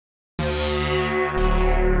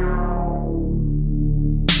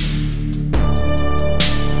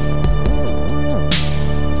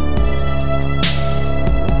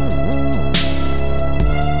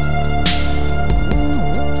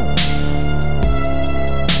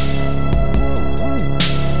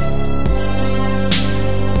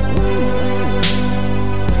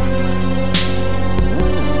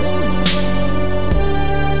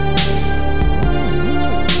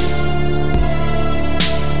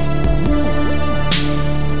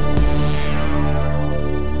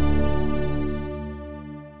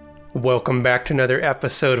Welcome back to another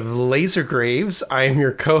episode of Laser Graves. I am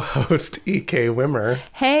your co-host, E.K. Wimmer.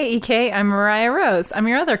 Hey, E.K., I'm Mariah Rose. I'm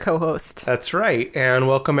your other co-host. That's right. And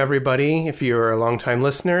welcome, everybody. If you're a long-time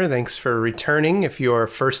listener, thanks for returning. If you're a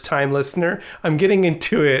first-time listener, I'm getting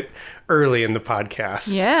into it early in the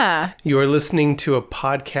podcast. Yeah. You are listening to a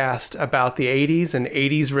podcast about the 80s and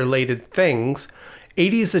 80s-related things.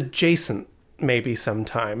 80s adjacent, maybe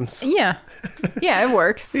sometimes. Yeah. Yeah, it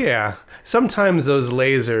works. Yeah. Sometimes those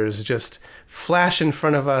lasers just flash in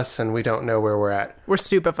front of us and we don't know where we're at. We're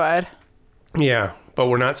stupefied. Yeah, but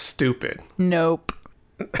we're not stupid. Nope.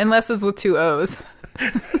 Unless it's with two O's.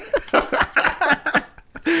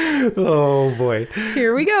 Oh, boy.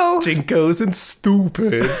 Here we go. Jinkos and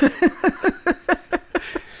stupid.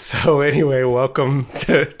 So anyway, welcome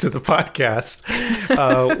to the podcast.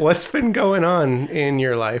 What's been going on in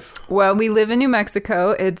your life? Well, we live in New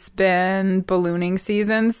Mexico. It's been ballooning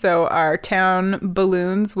season, so our town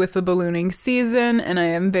balloons with the ballooning season, and I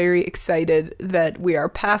am very excited that we are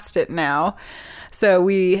past it now. So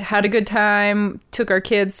we had a good time, took our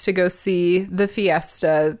kids to go see the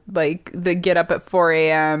fiesta, like the get up at 4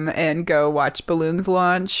 a.m. and go watch balloons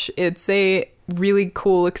launch. It's a really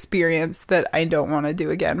cool experience that I don't want to do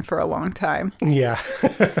again for a long time. Yeah.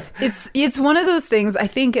 It's one of those things, I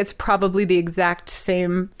think it's probably the exact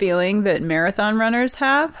same feeling that marathon runners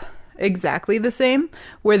have. Exactly the same,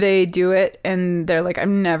 where they do it and they're like,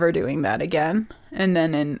 I'm never doing that again. And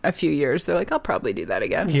then in a few years, they're like, I'll probably do that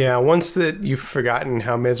again. Yeah, once that you've forgotten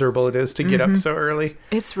how miserable it is to get up so early.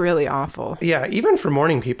 It's really awful. Yeah, even for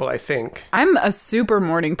morning people, I think. I'm a super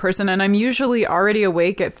morning person, and I'm usually already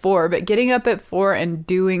awake at 4, but getting up at 4 and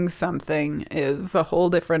doing something is a whole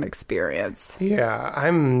different experience. Yeah,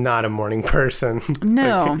 I'm not a morning person.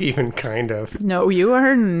 No. Like, even kind of. No, you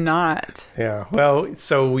are not. Yeah, well,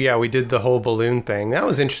 so yeah, we did the whole balloon thing. That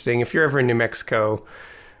was interesting. If you're ever in New Mexico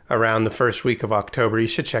around the first week of October, you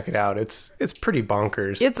should check it out. It's pretty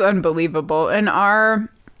bonkers. It's unbelievable. In our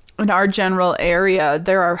general area,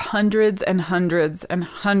 there are hundreds and hundreds and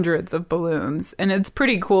hundreds of balloons, and it's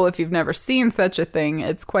pretty cool if you've never seen such a thing.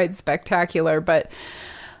 It's quite spectacular, but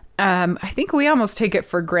I think we almost take it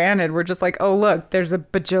for granted. We're just like, oh, look, there's a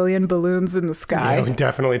bajillion balloons in the sky. Yeah, we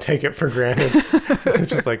definitely take it for granted.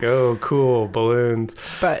 It's just like, oh, cool, balloons.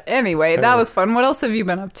 But anyway, that was fun. What else have you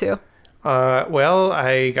been up to? Well,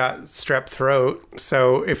 I got strep throat.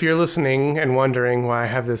 So if you're listening and wondering why I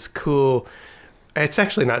have this cool, it's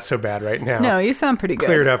actually not so bad right now. No, you sound pretty good.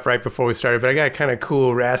 Cleared up right before we started, but I got a kind of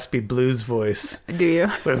cool raspy blues voice. Do you?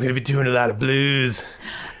 But I'm going to be doing a lot of blues.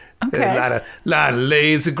 Okay. A lot of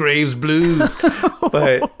Laser Graves blues.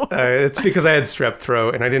 But it's because I had strep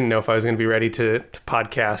throat and I didn't know if I was going to be ready to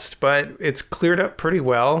podcast, but it's cleared up pretty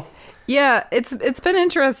well. Yeah, it's been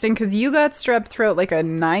interesting because you got strep throat like a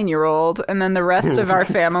 9-year-old, and then the rest of our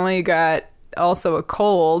family got also a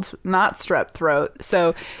cold, not strep throat.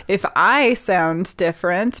 So if I sound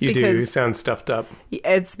different, You sound stuffed up.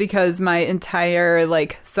 It's because my entire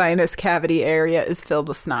like sinus cavity area is filled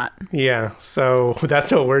with snot. Yeah, so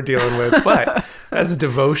that's what we're dealing with. But that's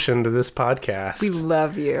devotion to this podcast. We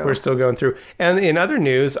love you. We're still going through. And in other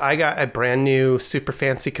news, I got a brand new super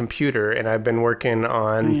fancy computer, and I've been working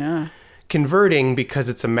on converting because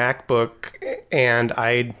it's a MacBook, and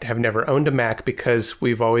I have never owned a Mac because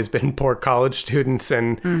we've always been poor college students,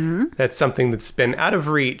 and that's something that's been out of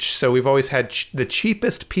reach. So we've always had the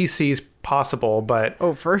cheapest PCs possible, but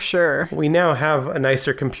oh, for sure, we now have a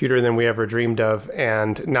nicer computer than we ever dreamed of,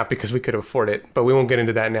 and not because we could afford it, but we won't get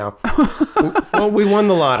into that now. Well, we won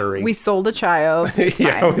the lottery. We sold a child.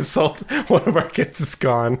 Yeah, we sold one of our kids is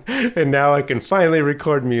gone, and now I can finally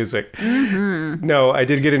record music. No, I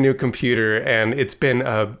did get a new computer, and it's been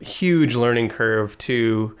a huge learning curve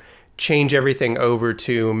to change everything over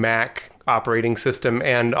to Mac operating system,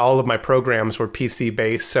 and all of my programs were PC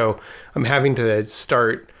based, so I'm having to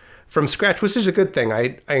start from scratch, which is a good thing.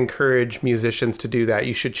 I encourage musicians to do that.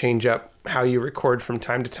 You should change up how you record from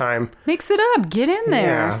time to time. Mix it up. Get in there.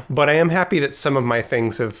 Yeah, but I am happy that some of my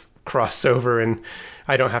things have crossed over and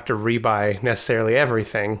I don't have to rebuy necessarily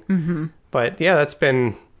everything. But yeah, that's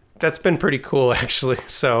been pretty cool, actually.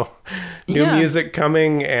 So new music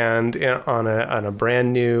coming and on a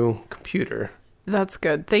brand new computer. That's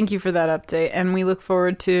good. Thank you for that update. And we look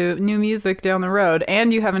forward to new music down the road.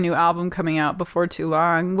 And you have a new album coming out before too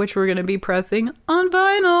long, which we're going to be pressing on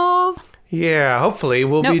vinyl. Yeah, hopefully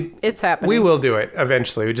it's happening. We will do it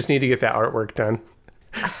eventually. We just need to get that artwork done.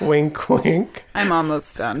 Wink, wink. I'm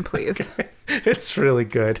almost done, please. It's really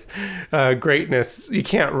good. Greatness. You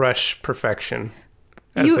can't rush perfection.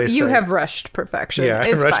 as they say. You have rushed perfection. Yeah,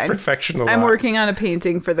 it's rushed fine. perfection a lot. I'm working on a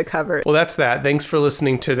painting for the cover. Well, that's that. Thanks for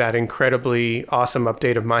listening to that incredibly awesome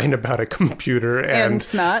update of mine about a computer And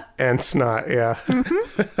snot. And snot, yeah.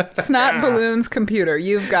 Snot balloons computer.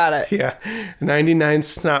 You've got it. Yeah, 99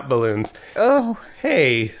 snot balloons. Oh,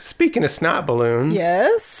 Hey, speaking of snot balloons.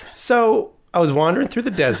 yes. So I was wandering through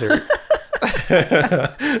the desert.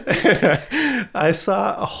 I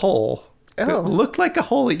saw a hole that Oh. looked like a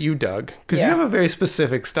hole that you dug. Because Yeah. you have a very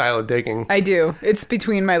specific style of digging. I do. It's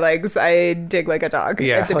between my legs. I dig like a dog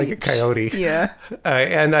Yeah, at the like beach. a coyote. Yeah.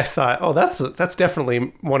 And I thought, oh, that's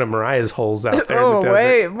definitely one of Mariah's holes out there Oh, in the desert.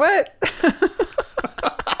 wait. What?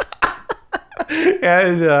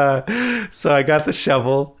 And so I got the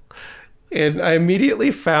shovel, and I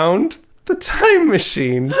immediately found the time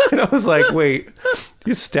machine. And I was like, wait,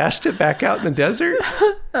 you stashed it back out in the desert?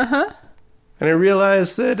 Uh-huh. And I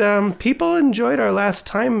realized that people enjoyed our last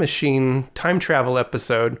time travel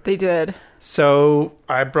episode. They did. So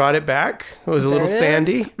I brought it back. It was a There little it is.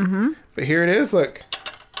 sandy. Mm-hmm. But here it is. Look.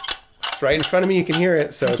 It's right in front of me. You can hear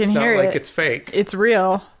it. So it's can not hear like it. it's fake. It's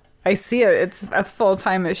real. I see it. It's a full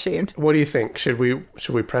time machine. What do you think? Should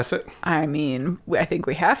we press it? I mean, I think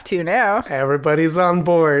we have to now. Everybody's on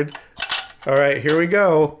board. All right, here we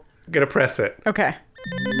go. Gonna press it. Okay.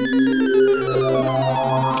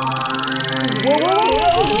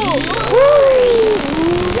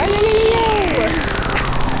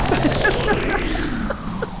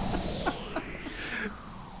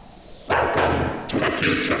 To the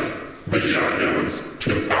future. The year is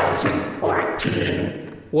 2014.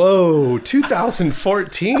 Whoa,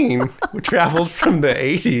 2014. We traveled from the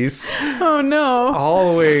 80s Oh no.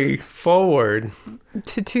 all the way forward To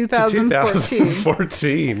to 2014.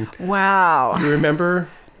 2014. Wow. Do you remember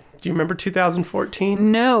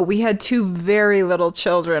 2014? No, we had two very little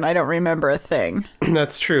children. I don't remember a thing.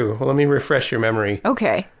 That's true. Well, let me refresh your memory.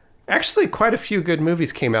 Okay. Actually, quite a few good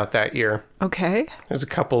movies came out that year. Okay. There's a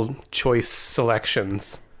couple choice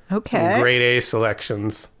selections. Okay. Some grade A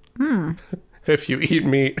selections. If you eat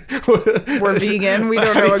meat. We're vegan. We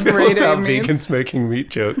don't How know do what you feel grade A about means. vegans making meat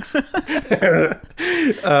jokes.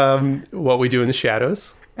 What We Do in the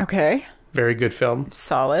Shadows. Okay. Very good film.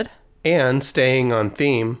 Solid. And staying on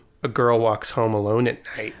theme, A Girl Walks Home Alone at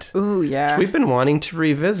Night. Ooh, yeah. We've been wanting to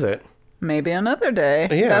revisit. Maybe another day.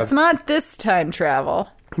 Yeah. That's not this time travel.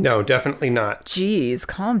 No, definitely not. Jeez,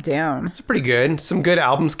 calm down. It's pretty good. Some good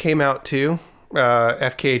albums came out too.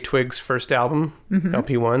 FKA Twig's first album,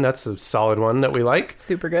 LP1, that's a solid one that we like.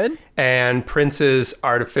 Super good. And Prince's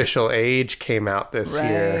Artificial Age came out this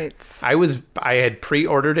year. Right. I had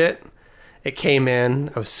pre-ordered it. It came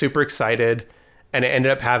in. I was super excited. And it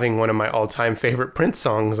ended up having one of my all-time favorite Prince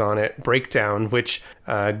songs on it, Breakdown, which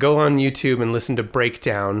go on YouTube and listen to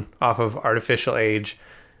Breakdown off of Artificial Age.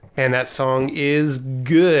 And that song is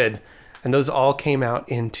good. And those all came out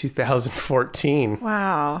in 2014.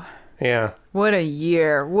 Wow. Yeah. What a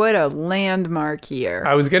year. What a landmark year.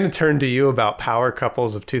 I was going to turn to you about power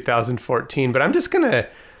couples of 2014, but I'm just going to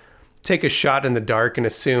take a shot in the dark and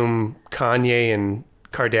assume Kanye and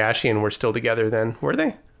Kardashian were still together then. Were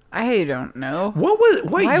they? I don't know. What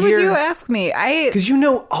Why year? would you ask me? Because you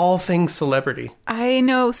know all things celebrity. I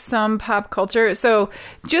know some pop culture. So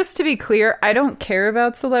just to be clear, I don't care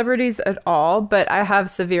about celebrities at all, but I have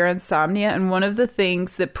severe insomnia. And one of the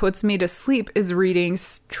things that puts me to sleep is reading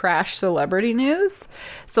trash celebrity news.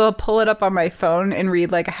 So I'll pull it up on my phone and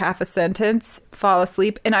read like a half a sentence, fall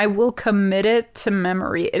asleep, and I will commit it to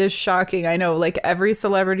memory. It is shocking. I know like every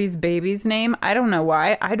celebrity's baby's name. I don't know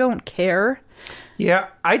why. I don't care. Yeah,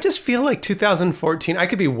 I just feel like 2014, I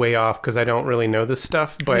could be way off because I don't really know this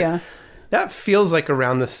stuff, but Yeah. that feels like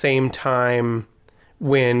around the same time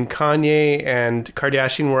when Kanye and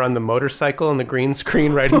Kardashian were on the motorcycle on the green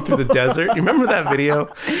screen riding through the desert. You remember that video?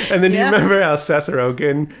 And then Yeah. you remember how Seth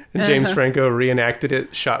Rogen and James Franco reenacted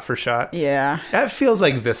it shot for shot? Yeah, That feels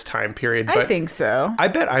like this time period, but I think so. I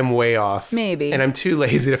bet I'm way off. Maybe. And I'm too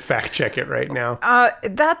lazy to fact check it right now.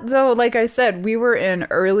 That though, like I said, we were in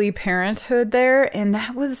early parenthood there, and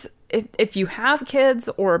that was if you have kids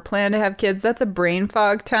or plan to have kids, that's a brain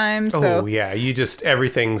fog time. So Oh, yeah.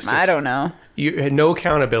 Everything's just. I don't know. You had no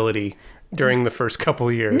accountability during the first couple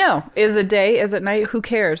of years. No, is it day? Is it night? Who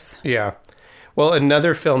cares? Yeah. Well,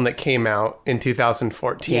 another film that came out in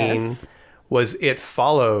 2014 Yes. was It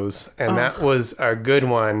Follows, and that was a good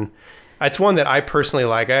one. It's one that I personally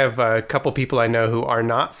like. I have a couple people I know who are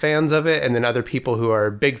not fans of it, and then other people who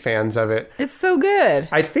are big fans of it. It's so good.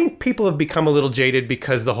 I think people have become a little jaded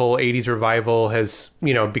because the whole 80s revival has,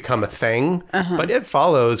 become a thing. But It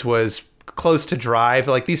Follows was close to Drive.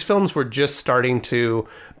 Like, these films were just starting to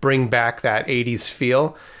bring back that 80s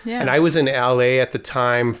feel. Yeah. And I was in LA at the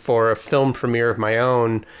time for a film premiere of my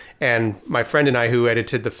own. And my friend and I, who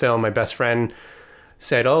edited the film, my best friend,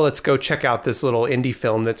 said, oh, let's go check out this little indie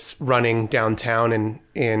film that's running downtown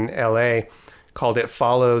in LA called It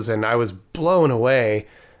Follows. And I was blown away.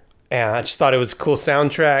 And I just thought it was a cool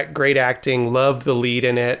soundtrack, great acting, loved the lead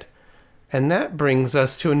in it. And that brings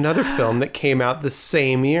us to another film that came out the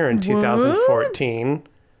same year in 2014,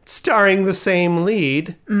 starring the same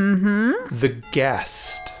lead, The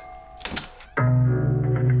Guest.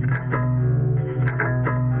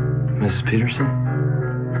 Mrs. Peterson?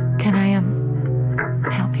 Can I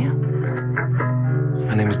help you?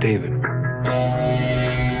 My name is David.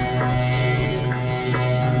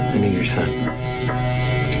 I knew your son.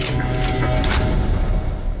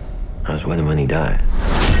 I was with him when he died.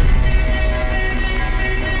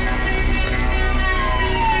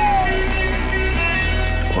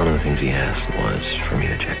 One of the things he asked was for me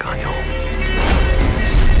to check on you all.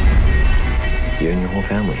 You and your whole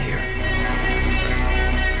family here.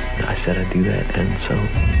 I said I'd do that, and so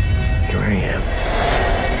here I am.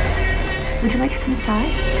 Would you like to come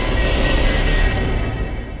inside?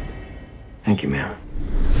 Thank you, ma'am.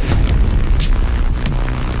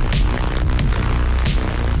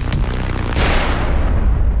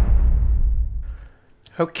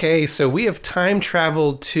 Okay, so we have time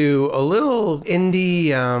traveled to a little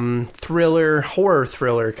indie thriller, horror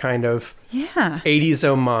thriller kind of Yeah. 80s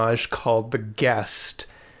homage called The Guest.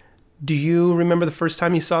 Do you remember the first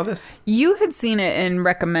time you saw this? You had seen it and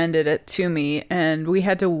recommended it to me, and we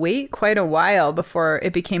had to wait quite a while before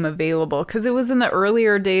it became available because it was in the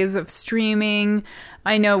earlier days of streaming.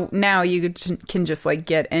 I know now you can just like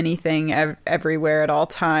get anything everywhere at all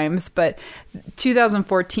times, but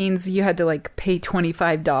 2014's you had to like pay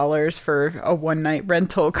 $25 for a one night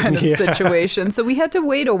rental kind of situation. So we had to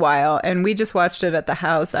wait a while, and we just watched it at the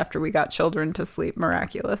house after we got children to sleep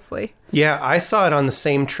miraculously. Yeah, I saw it on the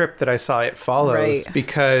same trip that I saw It Follows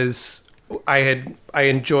because I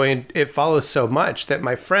enjoyed It Follows so much that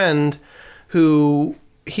my friend, who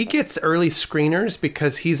he gets early screeners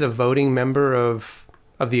because he's a voting member of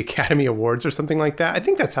the Academy Awards or something like that. I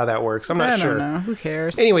think that's how that works. I'm not sure. I don't know. Who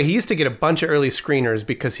cares? Anyway, he used to get a bunch of early screeners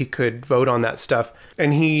because he could vote on that stuff.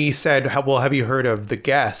 And he said, well, have you heard of The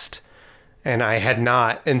Guest? And I had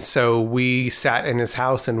not. And so we sat in his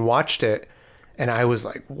house and watched it. And I was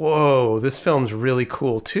like, whoa, this film's really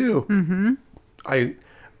cool too. Mm-hmm. I,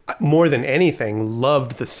 more than anything,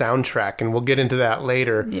 loved the soundtrack. And we'll get into that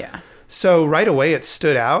later. Yeah. So right away it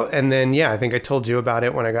stood out. And then, I think I told you about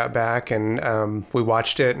it when I got back, and we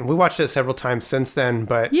watched it. And we watched it several times since then.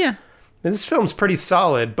 But Yeah. this film's pretty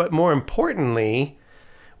solid. But more importantly,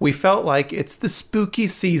 we felt like it's the spooky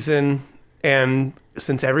season. And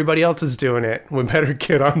since everybody else is doing it, we better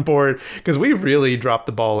get on board. Because we really dropped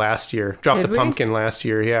the ball last year. Dropped Did the we? pumpkin last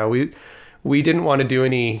year. Yeah, we didn't want to do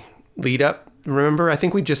any lead up. Remember, I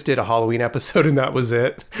think we just did a Halloween episode and that was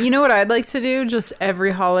it. You know what I'd like to do? Just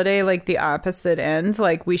every holiday, like the opposite end.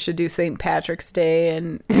 Like we should do St. Patrick's Day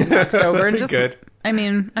in October. And just, Good. I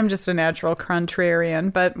mean, I'm just a natural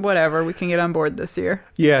contrarian, but whatever. We can get on board this year.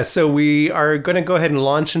 Yeah, so we are going to go ahead and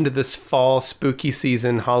launch into this fall spooky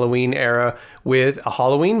season Halloween era with a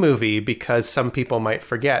Halloween movie because some people might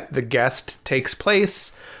forget. The Guest takes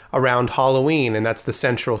place around Halloween, and that's the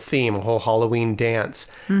central theme, a whole Halloween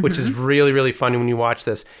dance, which is really, really fun when you watch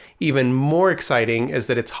this. Even more exciting is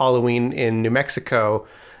that it's Halloween in New Mexico,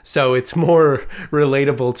 so it's more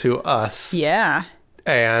relatable to us. Yeah.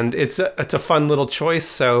 And it's a fun little choice,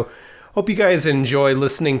 so hope you guys enjoy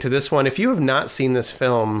listening to this one. If you have not seen this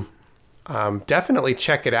film, definitely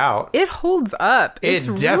check it out. It holds up. It's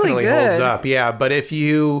It definitely really good. holds up, yeah. But if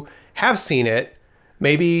you have seen it,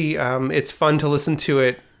 maybe it's fun to listen to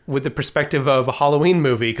it with the perspective of a Halloween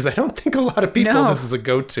movie, because I don't think a lot of people No. this is a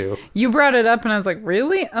go-to. You brought it up and I was like,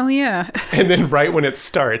 really? Oh, yeah. And then right when it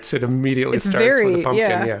starts, it immediately It's starts with very- the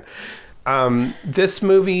pumpkin. yeah. This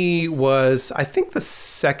movie was, I think, the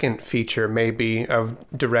second feature maybe of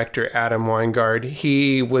director Adam Weingard.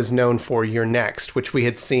 He was known for You're Next, which we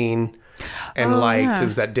had seen and liked. yeah. It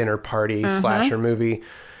was that dinner party slasher movie.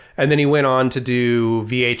 And then he went on to do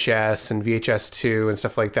VHS and VHS 2 and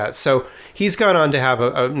stuff like that. So he's gone on to have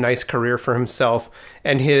a nice career for himself.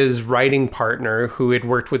 And his writing partner, who had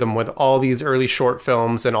worked with him with all these early short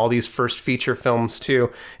films and all these first feature films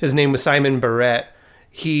too, his name was Simon Barrett.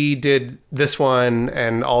 He did this one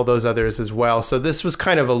and all those others as well. So this was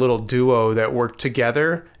kind of a little duo that worked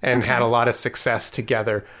together and had a lot of success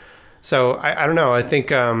together. So I don't know. I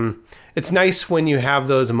think it's nice when you have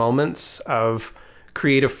those moments of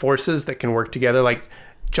creative forces that can work together, like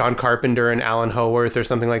John Carpenter and Alan Howarth or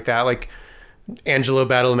something like that. Like Angelo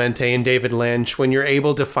Badalamenti and David Lynch, when you're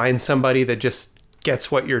able to find somebody that just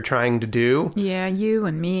gets what you're trying to do. Yeah, you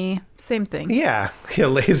and me, same thing. Yeah,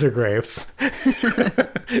 Laser Graves.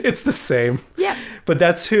 It's the same. Yeah. But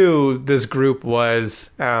that's who this group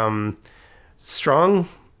was.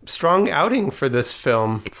 Strong outing for this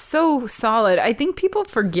film. It's so solid. I think people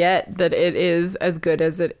forget that it is as good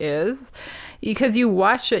as it is because you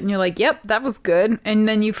watch it and you're like, yep, that was good. And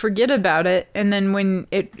then you forget about it. And then when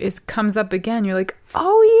it comes up again, you're like,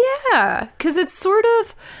 oh, yeah. Because it's sort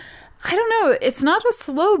of, I don't know, it's not a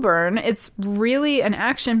slow burn. It's really an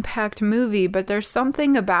action-packed movie, but there's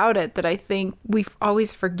something about it that I think we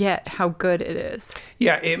always forget how good it is.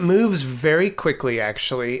 Yeah, it moves very quickly,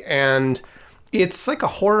 actually. And it's like a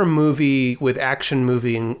horror movie with action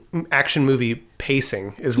movie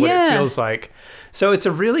pacing is what it feels like. So it's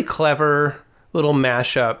a really clever little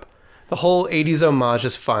mashup. The whole 80s homage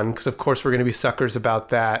is fun because, of course, we're going to be suckers about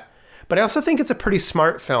that. But I also think it's a pretty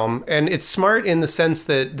smart film. And it's smart in the sense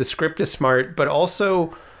that the script is smart, but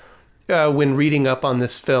also when reading up on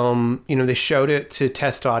this film, they showed it to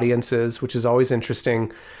test audiences, which is always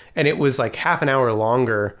interesting. And it was like half an hour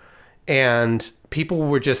longer. And people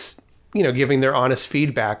were just giving their honest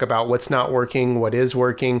feedback about what's not working, what is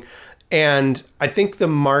working. And I think the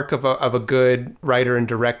mark of a good writer and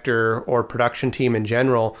director or production team in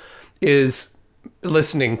general is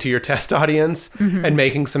listening to your test audience and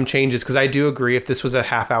making some changes. Because I do agree, if this was a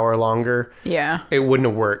half hour longer, it wouldn't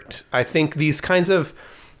have worked. I think these kinds of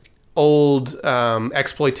old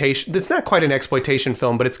exploitation, it's not quite an exploitation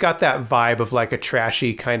film, but it's got that vibe of like a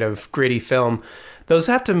trashy kind of gritty film. Those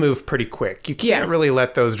have to move pretty quick. You can't really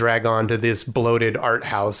let those drag on to this bloated art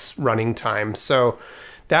house running time. So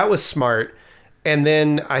that was smart. And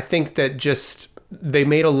then I think that just they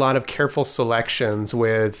made a lot of careful selections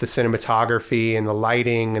with the cinematography and the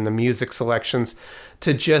lighting and the music selections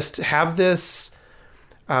to just have this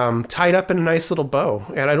tied up in a nice little bow.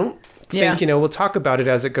 And I don't think, we'll talk about it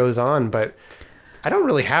as it goes on, but I don't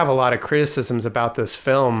really have a lot of criticisms about this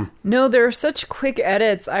film. No, there are such quick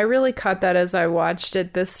edits. I really caught that as I watched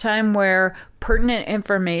it this time, where pertinent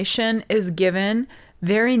information is given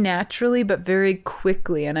very naturally but very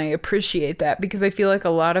quickly, and I appreciate that because I feel like a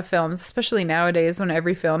lot of films, especially nowadays when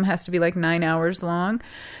every film has to be like 9 hours long,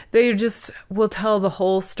 they just will tell the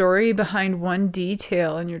whole story behind one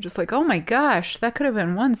detail, and you're just like, oh my gosh, that could have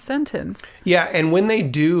been one sentence. Yeah, and when they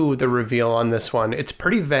do the reveal on this one, it's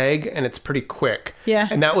pretty vague and it's pretty quick. Yeah.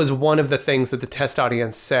 And that was one of the things that the test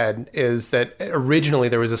audience said, is that originally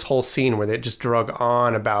there was this whole scene where they just drug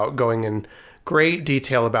on about going in great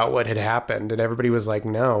detail about what had happened, and everybody was like,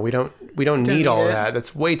 no, we don't need all that.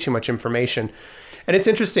 That's way too much information. And it's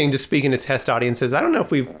interesting, just speaking to test audiences, I don't know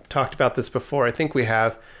if we've talked about this before. I think we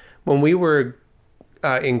have. When we were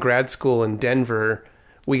in grad school in Denver,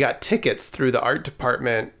 we got tickets through the art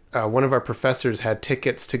department. One of our professors had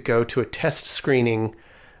tickets to go to a test screening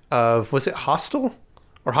of, was it Hostel?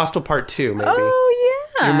 Or Hostel Part 2, maybe. Oh,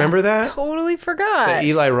 yeah. You remember that? Totally forgot. The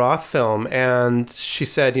Eli Roth film. And she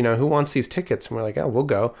said, who wants these tickets? And we're like, oh, we'll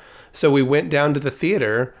go. So we went down to the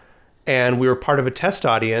theater, and we were part of a test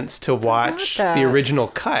audience to watch the original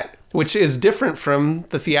cut, which is different from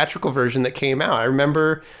the theatrical version that came out. I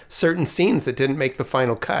remember certain scenes that didn't make the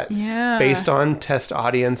final cut based on test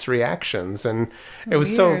audience reactions. And it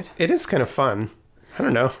was it is kind of fun. I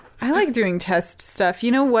don't know. I like doing test stuff.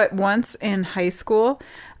 You know what? Once in high school,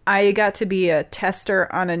 I got to be a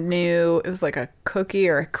tester on it was like a cookie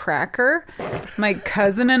or a cracker. My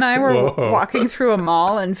cousin and I were walking through a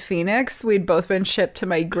mall in Phoenix. We'd both been shipped to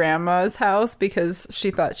my grandma's house because she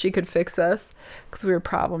thought she could fix us because we were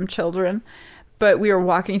problem children. But we were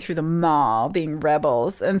walking through the mall being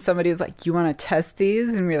rebels, and somebody was like, you want to test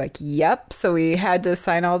these? And we were like, yep. So we had to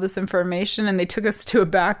sign all this information, and they took us to a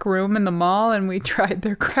back room in the mall, and we tried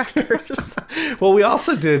their crackers. Well, we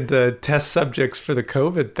also did the test subjects for the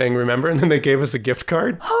COVID thing, remember? And then they gave us a gift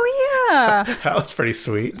card. Oh, yeah. That was pretty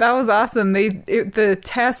sweet. That was awesome. The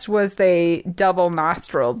test was they double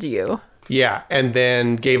nostriled you. Yeah, and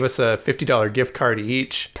then gave us a $50 gift card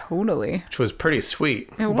each. Totally. Which was pretty sweet.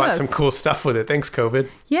 It was. Bought some cool stuff with it. Thanks, COVID.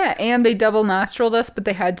 Yeah, and they double nostriled us, but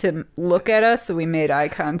they had to look at us, so we made eye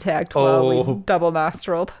contact while we double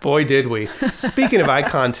nostriled. Boy, did we. Speaking of eye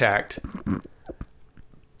contact,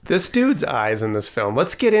 this dude's eyes in this film.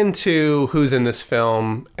 Let's get into who's in this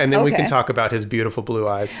film, and then we can talk about his beautiful blue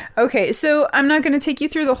eyes. Okay, so I'm not going to take you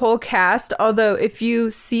through the whole cast, although if you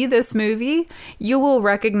see this movie, you will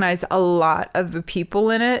recognize a lot of the people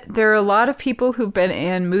in it. There are a lot of people who've been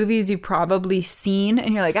in movies you've probably seen,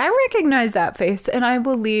 and you're like, I recognize that face, and I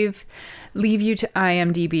believe leave you to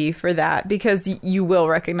IMDb for that because you will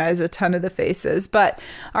recognize a ton of the faces. But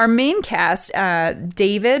our main cast,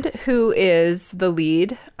 David, who is the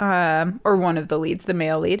lead, or one of the leads, the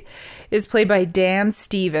male lead, is played by Dan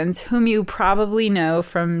Stevens, whom you probably know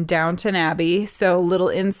from Downton Abbey. So little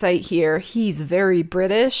insight here. He's very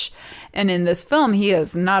British. And in this film, he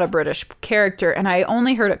is not a British character. And I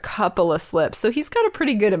only heard a couple of slips. So he's got a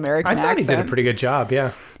pretty good American accent. I thought he did a pretty good job,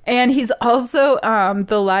 yeah. And he's also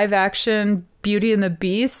the live action Beauty and the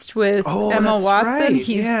Beast with Emma Watson. Right.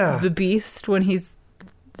 He's the Beast when he's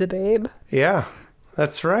the babe. Yeah,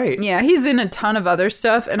 that's right. Yeah, he's in a ton of other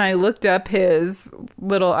stuff. And I looked up his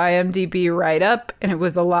little IMDb write-up, and it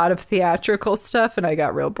was a lot of theatrical stuff, and I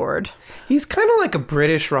got real bored. He's kind of like a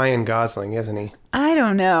British Ryan Gosling, isn't he? I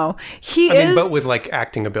don't know. I mean, but with like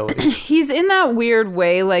acting ability. He's in that weird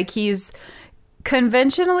way, like he's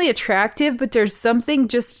conventionally attractive, but there's something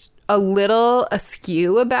just a little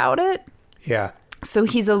askew about it. Yeah. So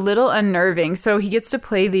he's a little unnerving. So he gets to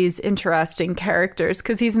play these interesting characters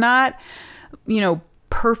because he's not,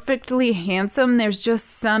 perfectly handsome. There's just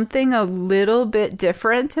something a little bit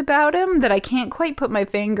different about him that I can't quite put my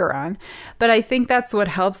finger on. But I think that's what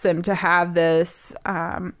helps him to have this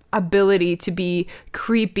ability to be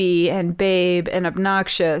creepy and babe and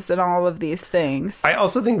obnoxious and all of these things. I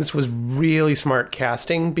also think this was really smart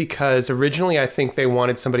casting because originally I think they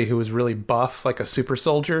wanted somebody who was really buff, like a super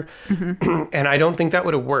soldier. Mm-hmm. And I don't think that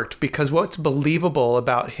would have worked because what's believable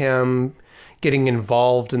about him getting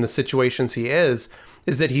involved in the situations he is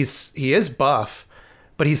that he is buff,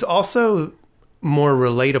 but he's also more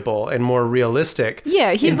relatable and more realistic.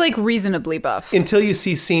 Yeah, he's like reasonably buff. Until you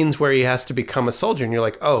see scenes where he has to become a soldier and you're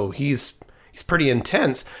like, oh, he's pretty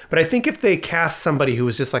intense. But I think if they cast somebody who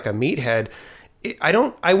was just like a meathead,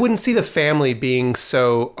 I wouldn't see the family being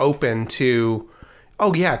so open to,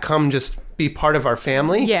 oh yeah, come just be part of our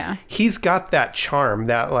family. Yeah. He's got that charm,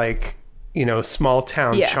 that like, small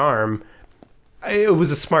town charm. It was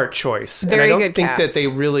a smart choice. Very and I don't good think cast. that they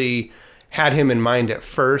really had him in mind at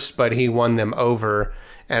first, but he won them over,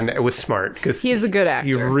 and it was smart because he's a good actor.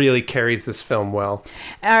 He really carries this film well.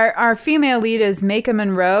 Our female lead is Maika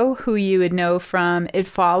Monroe, who you would know from It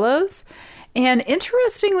Follows. And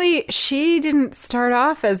interestingly, she didn't start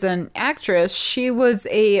off as an actress. She was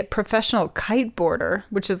a professional kiteboarder,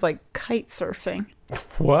 which is like kite surfing.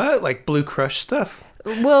 What? Like Blue Crush stuff?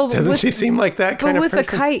 Well, doesn't she seem like that kind of person? But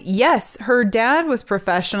with a kite, yes. Her dad was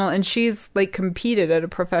professional, and she's like competed at a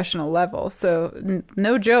professional level. So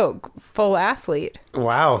no joke, full athlete.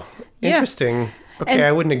 Wow, interesting. Yeah. Okay,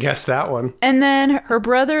 I wouldn't have guessed that one. And then her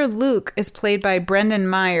brother Luke is played by Brendan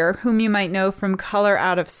Meyer, whom you might know from Color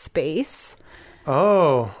Out of Space.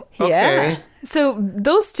 Oh, okay. Yeah. So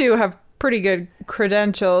those two have pretty good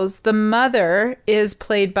credentials. The mother is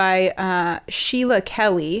played by Sheila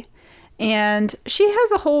Kelly. And she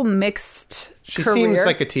has a whole mixed career. She seems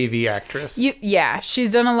like a TV actress. Yeah,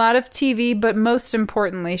 she's done a lot of TV, but most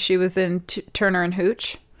importantly, she was in Turner and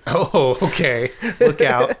Hooch. Oh, okay. Look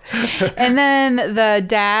out. And then the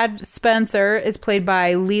dad, Spencer, is played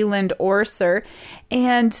by Leland Orser.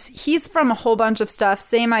 And he's from a whole bunch of stuff.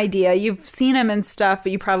 Same idea. You've seen him in stuff,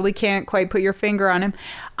 but you probably can't quite put your finger on him.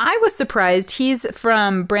 I was surprised. He's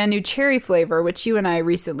from Brand New Cherry Flavor, which you and I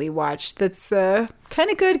recently watched. That's kind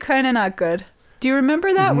of good, kind of not good. Do you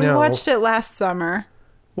remember that? No. We watched it last summer.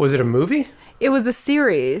 Was it a movie? It was a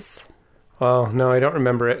series. Oh, no, I don't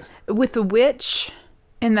remember it. With the witch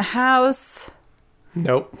in the house.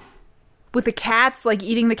 Nope. With the cats, like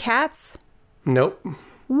eating the cats. Nope.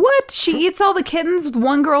 What? She eats all the kittens?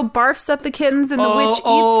 One girl barfs up the kittens and the witch eats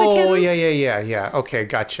the kittens? Oh, yeah. Okay,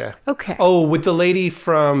 gotcha. Okay. Oh, with the lady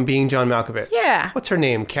from Being John Malkovich. Yeah. What's her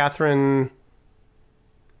name? Catherine...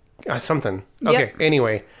 something. Yep. Okay,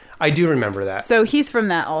 anyway, I do remember that. So he's from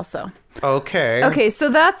that also. Okay. Okay, so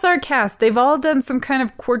that's our cast. They've all done some kind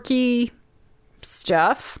of quirky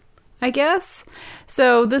stuff, I guess.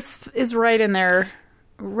 So this is right in their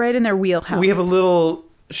wheelhouse. We have a little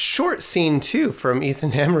short scene too from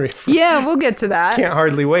Ethan Embry. Yeah, we'll get to that. Can't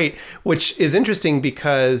hardly wait, which is interesting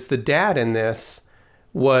because the dad in this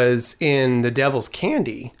was in The Devil's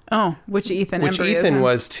Candy. Oh, which Ethan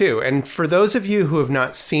was too. And for those of you who have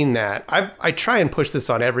not seen that, I try and push this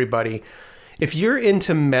on everybody. If you're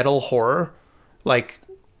into metal horror, like,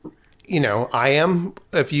 I am,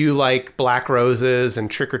 if you like Black Roses and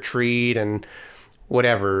Trick or Treat and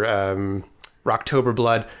whatever, Rocktober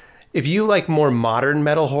Blood, if you like more modern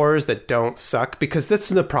metal horrors that don't suck, because that's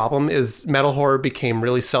the problem, is metal horror became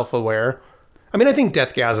really self-aware. I mean, I think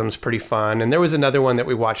Deathgasm's pretty fun, and there was another one that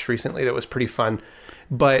we watched recently that was pretty fun.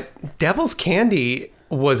 But Devil's Candy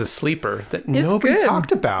was a sleeper that nobody good.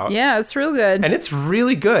 talked about. Yeah, it's real good. And it's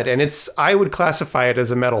really good. And I would classify it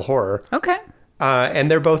as a metal horror. Okay. And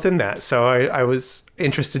they're both in that. So I was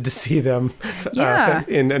interested to see them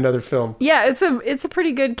in another film. Yeah, it's a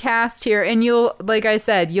pretty good cast here. And like I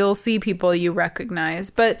said, you'll see people you recognize.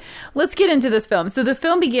 But let's get into this film. So the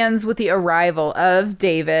film begins with the arrival of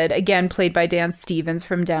David, again, played by Dan Stevens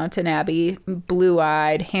from Downton Abbey,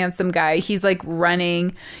 blue-eyed, handsome guy. He's like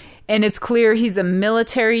running, and it's clear he's a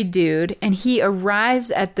military dude. And he arrives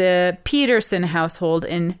at the Peterson household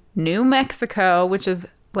in New Mexico, which is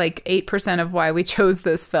like 8% of why we chose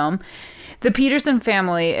this film. The Peterson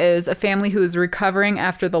family is a family who is recovering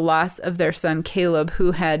after the loss of their son Caleb,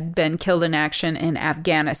 who had been killed in action in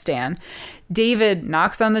Afghanistan. David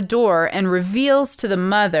knocks on the door and reveals to the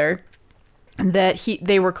mother that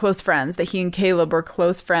they were close friends, that he and Caleb were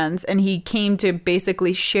close friends, and he came to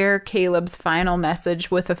basically share Caleb's final message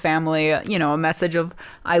with the family, a message of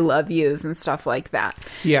I love yous and stuff like that.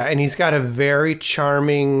 Yeah, and he's got a very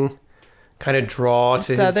charming kind of drawl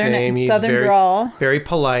to his name. He's Southern drawl. Very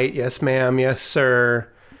polite. Yes, ma'am. Yes,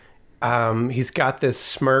 sir. He's got this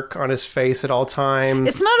smirk on his face at all times.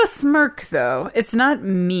 It's not a smirk, though. It's not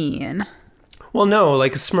mean. Well, no,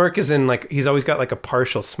 like a smirk is in like, he's always got like a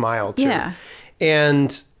partial smile too. Yeah.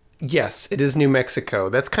 And yes, it is New Mexico.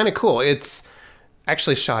 That's kind of cool. It's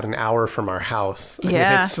actually shot an hour from our house. I mean,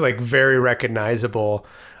 it's like very recognizable.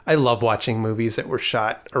 I love watching movies that were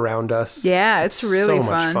shot around us. Yeah, it's really so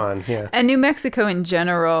much fun. Yeah. And New Mexico in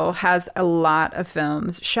general has a lot of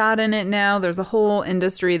films shot in it now. There's a whole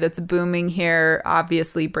industry that's booming here.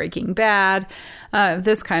 Obviously, Breaking Bad.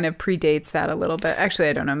 This kind of predates that a little bit. Actually,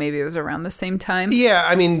 I don't know. Maybe it was around the same time. Yeah,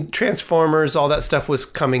 I mean, Transformers, all that stuff was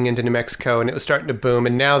coming into New Mexico, and it was starting to boom.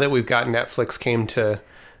 And now that we've got Netflix came to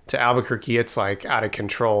Albuquerque, it's like out of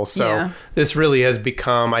control. So this really has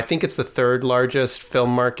become, I think it's the third largest film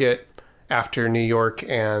market after New York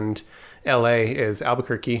and LA is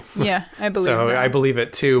Albuquerque. Yeah, I believe that. I believe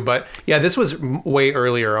it too. But yeah, this was way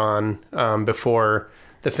earlier on, before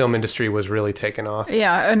the film industry was really taken off.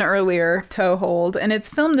 Yeah, an earlier toehold. And it's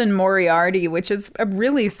filmed in Moriarty, which is a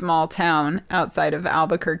really small town outside of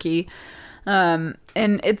Albuquerque. And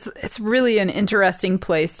it's really an interesting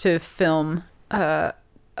place to film a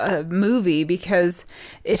movie because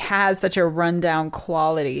it has such a rundown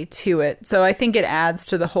quality to it. So I think it adds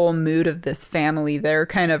to the whole mood of this family. They're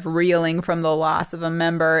kind of reeling from the loss of a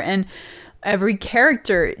member, and every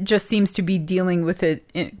character just seems to be dealing with it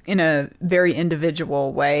in a very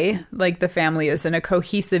individual way. Like the family is in a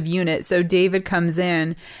cohesive unit. So David comes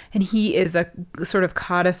in and he is a sort of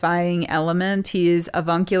codifying element. He is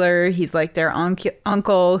avuncular. He's like their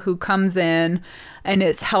uncle who comes in and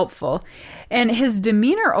is helpful. And his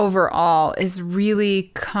demeanor overall is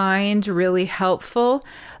really kind, really helpful.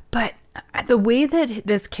 But the way that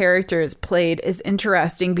this character is played is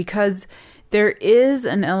interesting because there is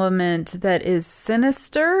an element that is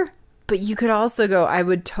sinister, but you could also go, I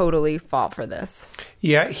would totally fall for this.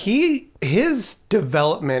 Yeah, his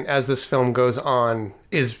development as this film goes on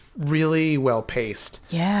is really well paced.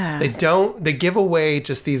 Yeah. They give away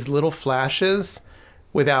just these little flashes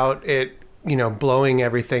without it, blowing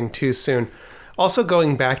everything too soon. Also,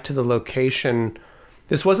 going back to the location,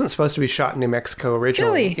 this wasn't supposed to be shot in New Mexico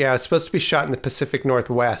originally. Really? Yeah, it's supposed to be shot in the Pacific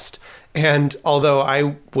Northwest. And although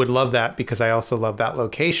I would love that because I also love that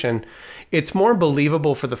location, it's more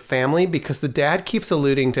believable for the family because the dad keeps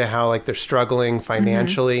alluding to how like they're struggling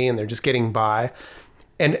financially and they're just getting by.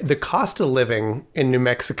 And the cost of living in New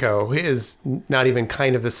Mexico is not even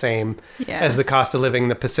kind of the same as the cost of living in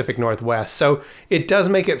the Pacific Northwest. So it does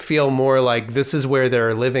make it feel more like this is where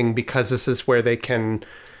they're living because this is where they can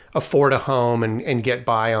afford a home and get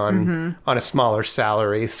by on a smaller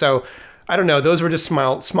salary. So I don't know. Those were just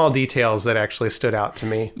small details that actually stood out to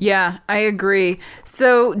me. Yeah, I agree.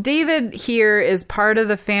 So David here is part of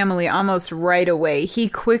the family almost right away. He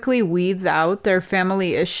quickly weeds out their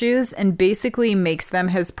family issues and basically makes them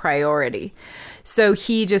his priority. So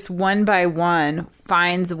he just one by one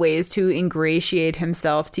finds ways to ingratiate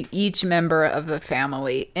himself to each member of the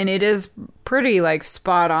family. And it is pretty like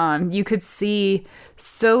spot on. You could see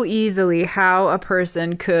so easily how a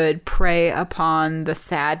person could prey upon the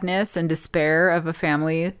sadness and despair of a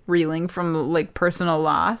family reeling from like personal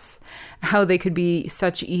loss, how they could be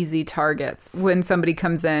such easy targets when somebody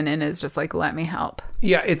comes in and is just like, let me help.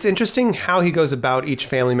 Yeah, it's interesting how he goes about each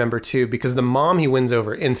family member too, because the mom he wins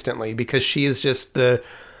over instantly because she is just the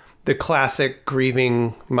classic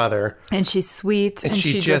grieving mother. And she's sweet. And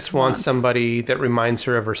she just wants somebody that reminds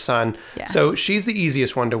her of her son. Yeah. So she's the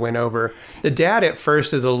easiest one to win over. The dad at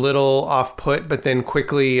first is a little off-put, but then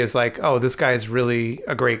quickly is like, oh, this guy is really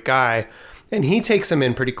a great guy. And he takes him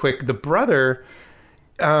in pretty quick. The brother,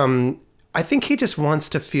 I think he just wants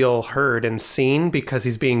to feel heard and seen because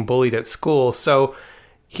he's being bullied at school. So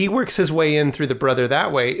he works his way in through the brother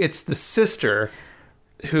that way. It's the sister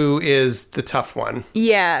who is the tough one.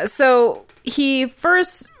 Yeah, so he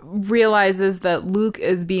first realizes that Luke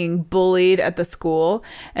is being bullied at the school.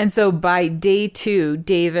 And so by day 2,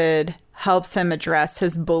 David helps him address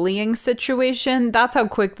his bullying situation. That's how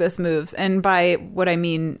quick this moves. And by what I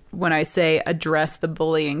mean when I say address the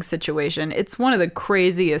bullying situation, it's one of the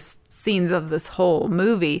craziest scenes of this whole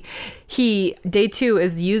movie. Day 2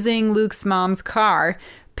 is using Luke's mom's car,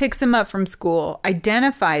 picks him up from school,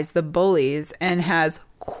 identifies the bullies, and has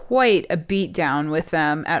quite a beatdown with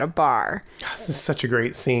them at a bar. This is such a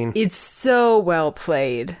great scene. It's so well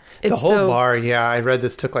played. The whole bar, yeah, I read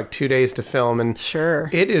this took like 2 days to film, and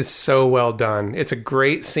Sure. it is so well done. It's a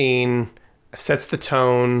great scene, sets the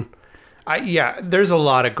tone. There's a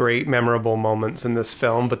lot of great memorable moments in this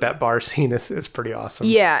film, but that bar scene is pretty awesome.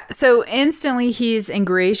 Yeah, so instantly he's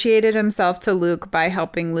ingratiated himself to Luke by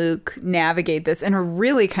helping Luke navigate this in a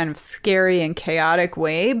really kind of scary and chaotic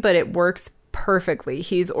way, but it works perfectly.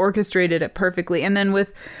 He's orchestrated it perfectly. And then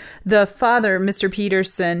with the father, Mr.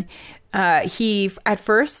 Peterson, he at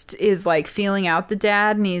first is like feeling out the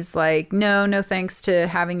dad, and he's like, no thanks to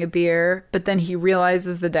having a beer. But then he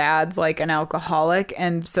realizes the dad's like an alcoholic,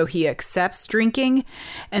 and so he accepts drinking,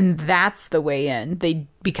 and that's the way in. They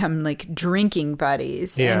become like drinking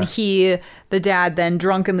buddies. Yeah. And the dad then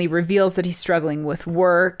drunkenly reveals that he's struggling with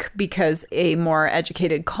work because a more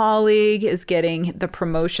educated colleague is getting the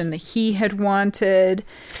promotion that he had wanted.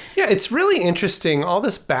 Yeah, it's really interesting, all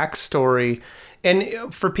this backstory.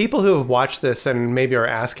 And for people who have watched this and maybe are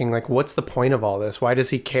asking, like, what's the point of all this? Why does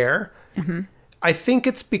he care? Mm-hmm. I think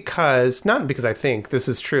it's because, not because I think, this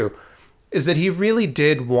is true, is that he really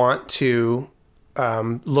did want to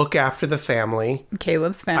look after the family.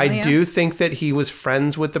 Caleb's family. I do think that he was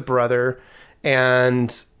friends with the brother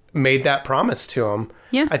and made that promise to him.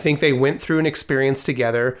 Yeah. I think they went through an experience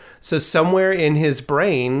together. So somewhere in his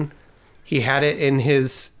brain, he had it in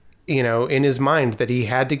his mind that he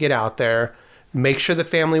had to get out there, make sure the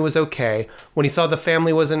family was okay. When he saw the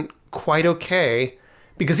family wasn't quite okay,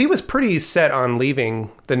 because he was pretty set on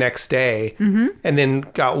leaving the next day, and then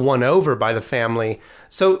got won over by the family.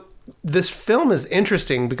 So this film is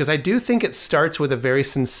interesting because I do think it starts with a very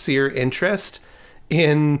sincere interest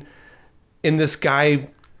in this guy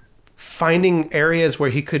finding areas where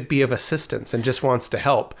he could be of assistance and just wants to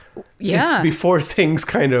help. Yeah. It's before things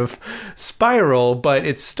kind of spiral, but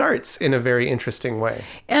it starts in a very interesting way.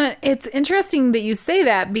 And it's interesting that you say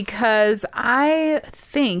that, because I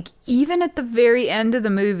think even at the very end of the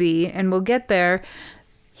movie, and we'll get there,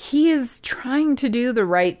 he is trying to do the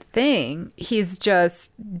right thing. He's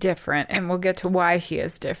just different, and we'll get to why he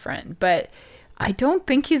is different. But I don't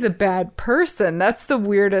think he's a bad person. That's the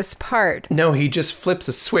weirdest part. No, he just flips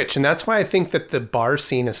a switch. And that's why I think that the bar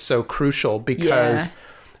scene is so crucial, because,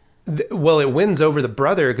 it wins over the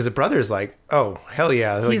brother, because the brother's like, oh, hell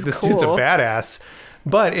yeah. Like, He's this cool. dude's a badass.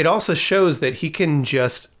 But it also shows that he can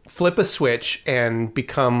just flip a switch and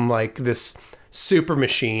become like this super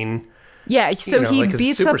machine. Yeah, so he like a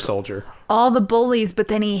beats super up soldier. all the bullies, but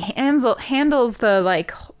then he handles the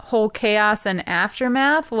like whole chaos and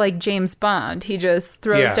aftermath like James Bond. He just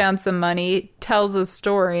throws down some money, tells a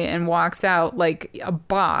story, and walks out like a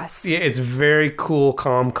boss. Yeah, it's very cool,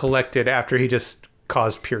 calm, collected after he just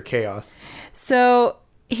caused pure chaos. So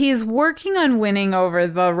he's working on winning over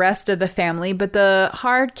the rest of the family, but the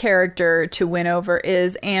hard character to win over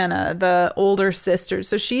is Anna, the older sister.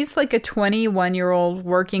 So she's like a 21-year-old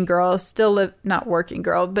working girl, not working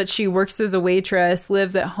girl, but she works as a waitress,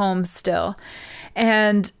 lives at home still.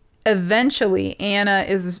 And eventually Anna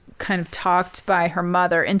is kind of talked by her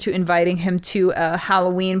mother into inviting him to a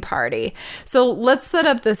Halloween party. So let's set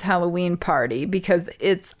up this Halloween party because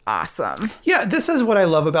it's awesome. Yeah, this is what I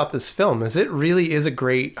love about this film, is it really is a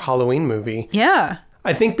great Halloween movie. Yeah.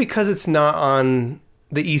 I think because it's not on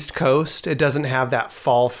the East Coast, it doesn't have that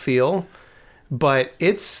fall feel, but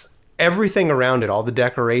it's everything around it, all the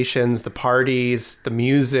decorations, the parties, the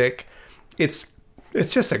music. It's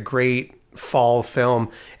just a great fall film,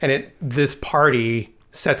 and this party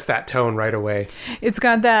sets that tone right away. It's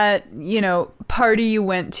got that, party you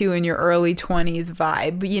went to in your early 20s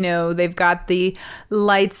vibe. They've got the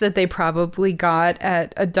lights that they probably got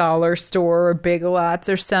at a dollar store or Big Lots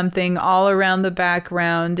or something all around the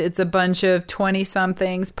background. It's a bunch of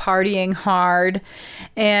 20-somethings partying hard.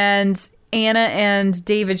 And Anna and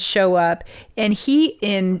David show up, and he,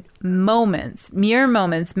 in mere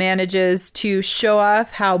moments, manages to show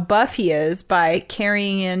off how buff he is by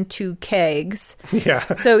carrying in 2 kegs. Yeah.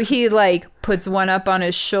 So he like puts one up on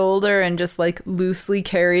his shoulder and just like loosely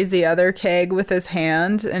carries the other keg with his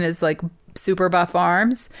hand and his like super buff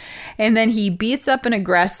arms. And then he beats up an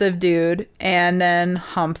aggressive dude and then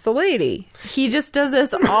humps a lady. He just does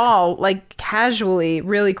this all like casually,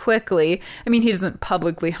 really quickly. I mean, he doesn't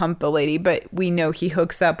publicly hump the lady, but we know he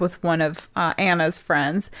hooks up with one of Anna's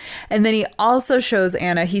friends. And then he also shows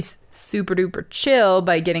Anna he's super duper chill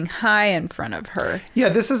by getting high in front of her. Yeah,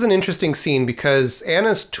 this is an interesting scene because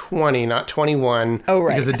Anna's 20, not 21. Oh,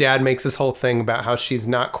 right. Because the dad makes this whole thing about how she's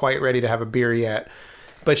not quite ready to have a beer yet.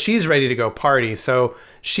 But she's ready to go party, so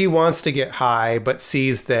she wants to get high, but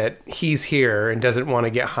sees that he's here and doesn't want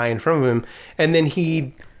to get high in front of him. And then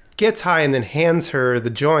he gets high and then hands her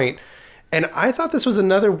the joint. And I thought this was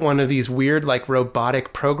another one of these weird, like,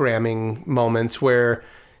 robotic programming moments where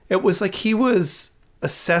it was like he was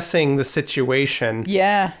assessing the situation.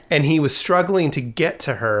 Yeah. And he was struggling to get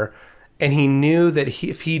to her. And he knew that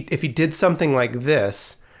if he did something like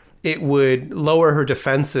this, it would lower her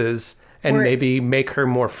defenses and maybe make her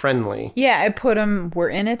more friendly. Yeah, it put him, we're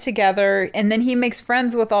in it together. And then he makes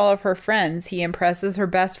friends with all of her friends. He impresses her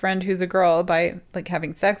best friend, who's a girl, by like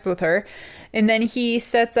having sex with her. And then he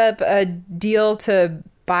sets up a deal to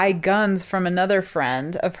buy guns from another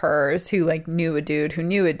friend of hers who like knew a dude who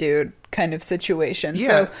knew a dude kind of situation.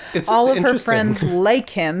 Yeah, so all of her friends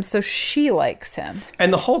like him, so she likes him.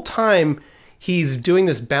 And the whole time he's doing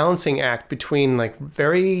this balancing act between like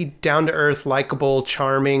very down-to-earth, likable,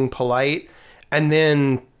 charming, polite, and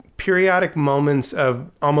then periodic moments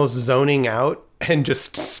of almost zoning out and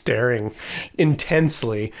just staring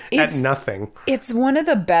intensely at nothing. It's one of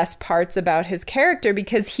the best parts about his character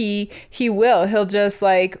because he'll just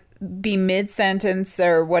like be mid-sentence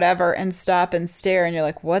or whatever and stop and stare, and you're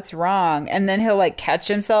like, what's wrong? And then he'll like catch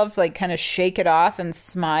himself, like kind of shake it off and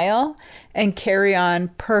smile and carry on,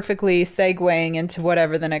 perfectly segueing into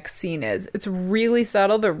whatever the next scene is. It's really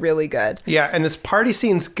subtle but really good. Yeah, and this party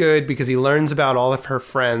scene's good because he learns about all of her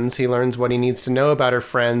friends. He learns what he needs to know about her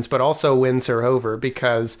friends, but also wins her over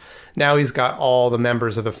because now he's got all the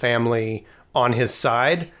members of the family on his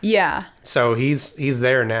side. Yeah. So he's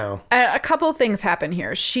there now. A couple of things happen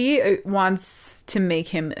here. She wants to make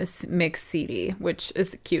him a mix CD, which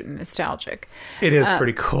is cute and nostalgic. It is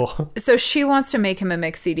pretty cool. So she wants to make him a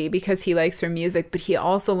mix CD because he likes her music, but he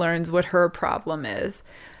also learns what her problem is.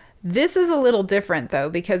 This is a little different, though,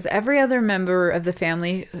 because every other member of the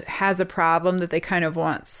family has a problem that they kind of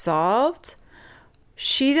want solved.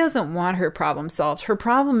 She doesn't want her problem solved. Her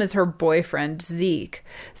problem is her boyfriend, Zeke.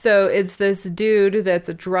 So it's this dude that's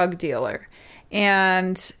a drug dealer.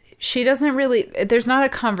 And she doesn't really, there's not a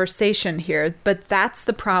conversation here, but that's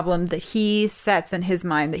the problem that he sets in his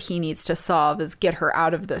mind that he needs to solve, is get her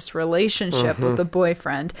out of this relationship with the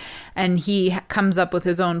boyfriend. And he comes up with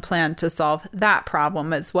his own plan to solve that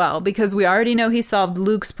problem as well, because we already know he solved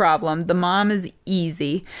Luke's problem. The mom is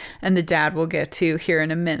easy, and the dad we'll get to here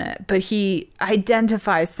in a minute, but he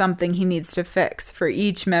identifies something he needs to fix for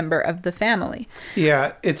each member of the family.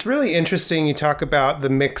 Yeah, it's really interesting you talk about the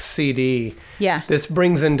mix CD. Yeah. This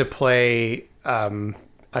brings into play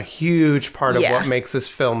a huge part of what makes this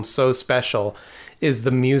film so special is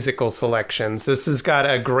the musical selections. This has got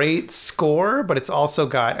a great score, but it's also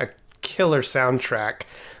got a killer soundtrack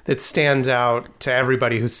that stands out to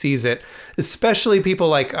everybody who sees it, especially people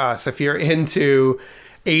like us. If you're into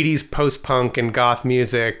 80s post-punk and goth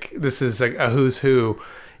music, this is a who's who.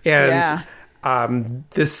 And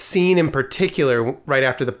this scene in particular, right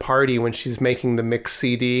after the party when she's making the mix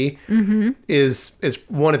CD, is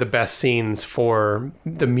one of the best scenes for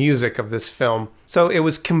the music of this film. So it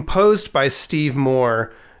was composed by Steve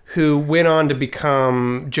Moore, who went on to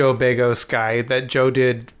become Joe Begos guy. That Joe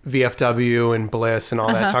did VFW and Bliss and all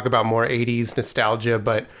that. Talk about more 80s nostalgia,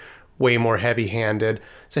 but way more heavy-handed.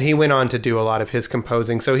 So he went on to do a lot of his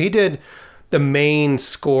composing. So he did the main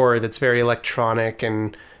score that's very electronic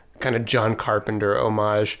and kind of John Carpenter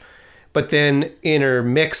homage. But then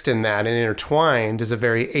intermixed in that and intertwined is a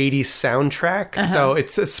very 80s soundtrack. So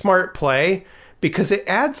it's a smart play because it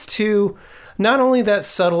adds to not only that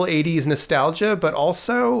subtle 80s nostalgia, but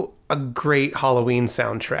also a great Halloween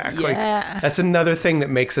soundtrack. Yeah. Like, that's another thing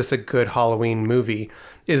that makes this a good Halloween movie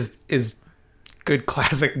is good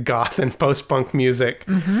classic goth and post-punk music.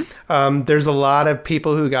 There's a lot of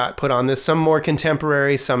people who got put on this, some more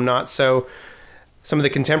contemporary, some not so. Some of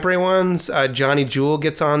the contemporary ones, Johnny Jewel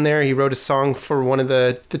gets on there. He wrote a song for one of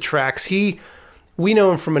the tracks. We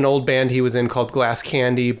know him from an old band he was in called Glass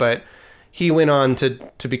Candy, but he went on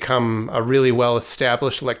to become a really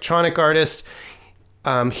well-established electronic artist.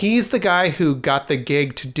 He's the guy who got the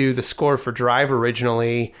gig to do the score for Drive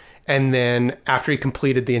originally, and then after he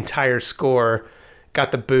completed the entire score,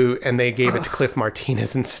 got the boot, and they gave it to Cliff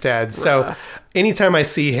Martinez instead. So anytime I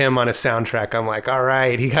see him on a soundtrack, I'm like, all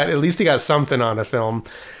right, at least he got something on a film.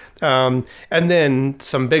 And then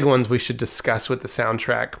some big ones we should discuss with the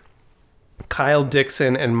soundtrack. Kyle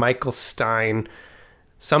Dixon and Michael Stein.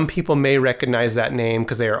 Some people may recognize that name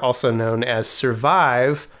because they are also known as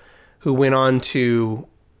Survive, who went on to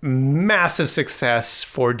massive success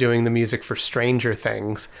for doing the music for Stranger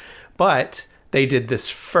Things. But they did this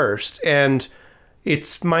first. And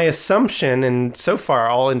it's my assumption, and so far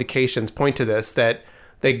all indications point to this, that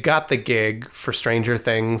they got the gig for Stranger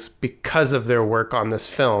Things because of their work on this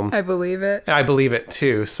film. I believe it. I believe it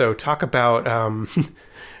too. So talk about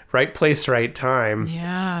right place, right time.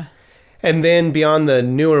 Yeah. And then beyond the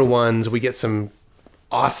newer ones, we get some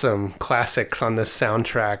awesome classics on this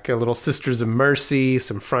soundtrack. A little Sisters of Mercy,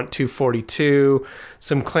 some Front 242,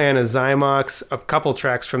 some Clan of Zymox, a couple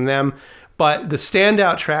tracks from them. But the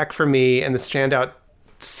standout track for me, and the standout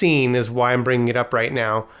scene is why I'm bringing it up right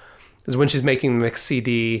now, is when she's making the mix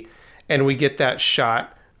CD, and we get that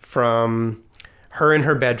shot from her in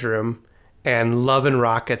her bedroom, and Love and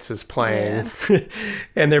Rockets is playing. Yeah.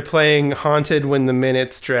 And they're playing Haunted When the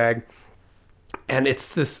Minutes Drag. And it's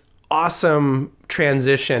this awesome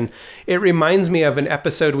transition. It reminds me of an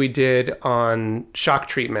episode we did on shock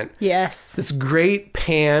treatment. Yes. This great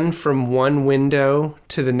pan from one window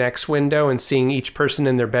to the next window and seeing each person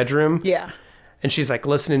in their bedroom. Yeah. And she's like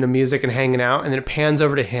listening to music and hanging out. And then it pans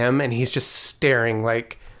over to him and he's just staring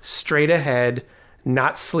like straight ahead,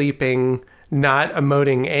 not sleeping, not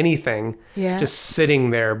emoting anything. Yeah. Just sitting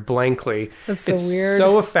there blankly. That's so it's weird.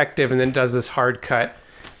 So effective, and then does this hard cut.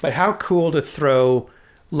 But how cool to throw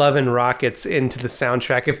Love and Rockets into the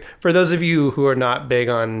soundtrack. If for those of you who are not big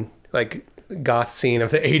on like goth scene of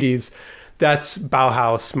the 80s, that's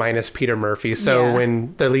Bauhaus minus Peter Murphy. So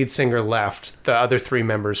when the lead singer left, the other three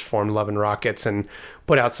members formed Love and Rockets and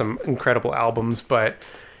put out some incredible albums. But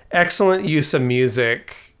excellent use of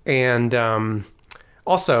music. And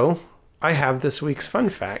also, I have this week's fun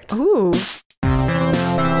fact. Ooh.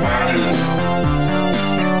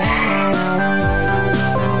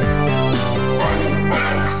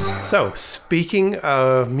 So, speaking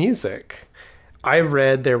of music, I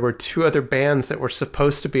read there were two other bands that were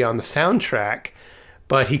supposed to be on the soundtrack,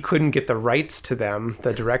 but he couldn't get the rights to them.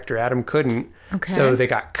 The director, Adam, couldn't. Okay. So they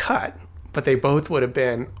got cut, but they both would have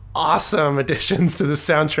been awesome additions to the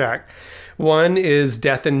soundtrack. One is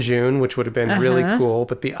Death in June, which would have been really cool,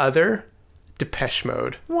 but the other, Depeche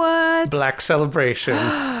Mode. What? Black Celebration.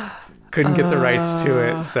 Couldn't get the rights to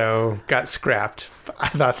it, so got scrapped. I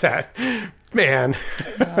thought that... Man,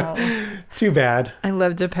 too bad. I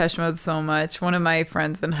love Depeche Mode so much. One of my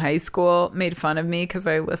friends in high school made fun of me because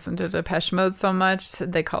I listened to Depeche Mode so much.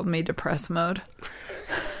 They called me Depress Mode.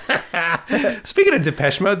 Speaking of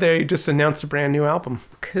Depeche Mode, they just announced a brand new album.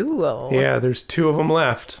 Cool. Yeah, there's two of them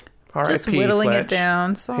left. R.I.P. Just whittling Fletch. it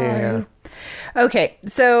down. Sorry. Yeah. Okay,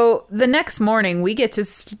 so the next morning we get to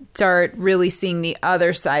start really seeing the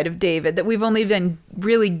other side of David that we've only been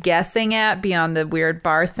really guessing at beyond the weird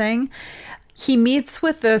bar thing. He meets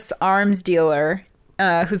with this arms dealer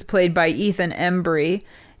who's played by Ethan Embry.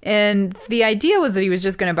 And the idea was that he was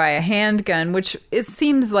just going to buy a handgun, which it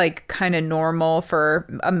seems like kind of normal for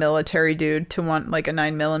a military dude to want like a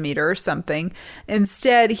 9mm or something.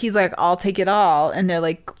 Instead, he's like, I'll take it all. And they're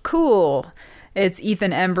like, cool. It's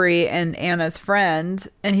Ethan Embry and Anna's friend.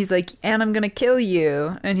 And he's like, Anna, I'm going to kill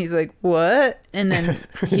you. And he's like, what? And then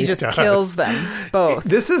he just kills them both.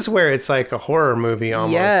 This is where it's like a horror movie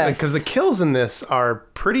almost. Yes. Because the kills in this are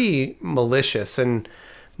pretty malicious and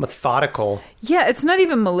methodical. Yeah, it's not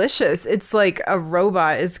even malicious. It's like a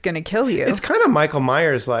robot is going to kill you. It's kind of Michael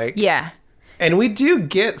Myers like. Yeah. And we do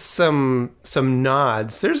get some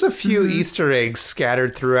nods. There's a few Easter eggs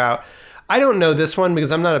scattered throughout. I don't know this one because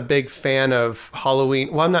I'm not a big fan of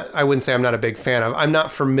Halloween. Well, I wouldn't say I'm not a big fan of. I'm not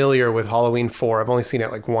familiar with Halloween 4. I've only seen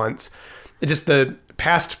it like once. It just the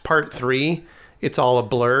past part 3, it's all a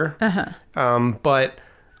blur. But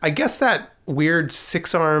I guess that weird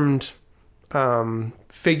 6-armed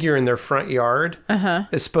figure in their front yard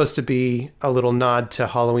is supposed to be a little nod to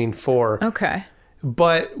Halloween 4. Okay.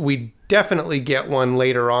 But we definitely get one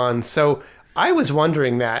later on. So I was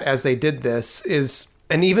wondering that as they did this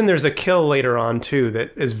and even there's a kill later on too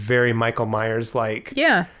that is very Michael Myers like.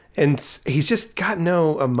 Yeah. And he's just got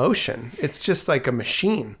no emotion. It's just like a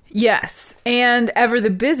machine. Yes. And ever the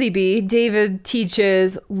busy bee, David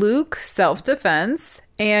teaches Luke self-defense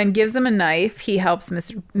and gives him a knife. He helps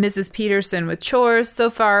Mrs. Peterson with chores. So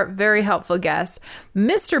far, very helpful guest.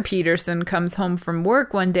 Mr. Peterson comes home from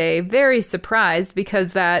work one day, very surprised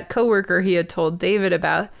because that coworker he had told David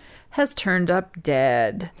about has turned up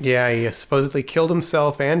dead. Yeah, he supposedly killed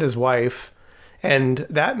himself and his wife. And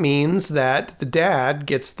that means that the dad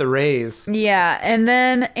gets the raise. Yeah, and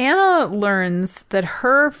then Anna learns that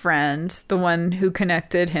her friend, the one who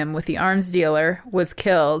connected him with the arms dealer, was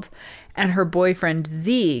killed, and her boyfriend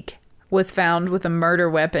Zeke was found with a murder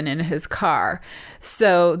weapon in his car.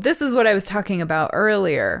 So this is what I was talking about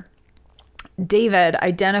earlier. David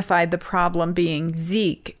identified the problem being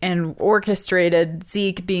Zeke and orchestrated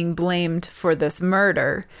Zeke being blamed for this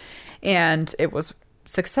murder, and it was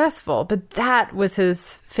successful, but that was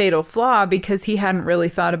his fatal flaw because he hadn't really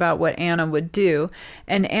thought about what Anna would do,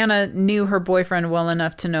 and Anna knew her boyfriend well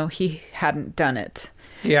enough to know he hadn't done it.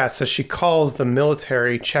 Yeah, so she calls the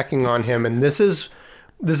military checking on him, and this is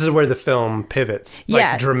where the film pivots,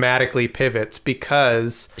 like dramatically pivots,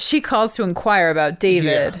 because she calls to inquire about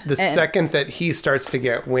David. The second that he starts to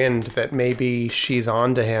get wind that maybe she's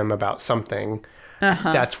on to him about something,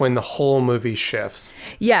 that's when the whole movie shifts.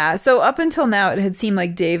 Yeah, so up until now, it had seemed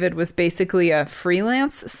like David was basically a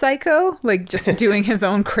freelance psycho, like just doing his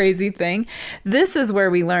own crazy thing. This is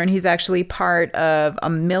where we learn he's actually part of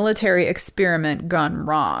a military experiment gone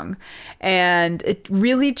wrong. And it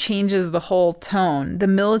really changes the whole tone. The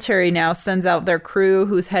military now sends out their crew,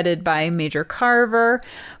 who's headed by Major Carver,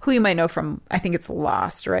 who you might know from, I think it's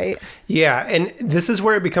Lost, right? Yeah, and this is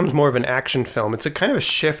where it becomes more of an action film. It's a kind of a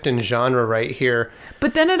shift in genre right here.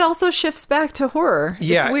 But then it also shifts back to horror.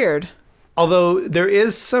 Yeah. It's weird. Although there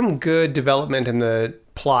is some good development in the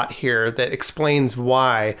plot here that explains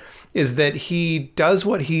why, is that he does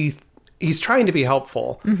what he's trying to be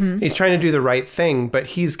helpful. Mm-hmm. He's trying to do the right thing, but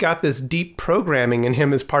he's got this deep programming in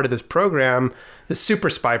him as part of this program, the super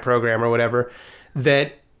spy program or whatever,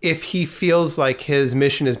 that if he feels like his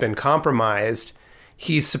mission has been compromised,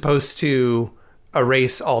 he's supposed to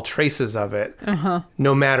erase all traces of it,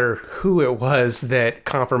 no matter who it was that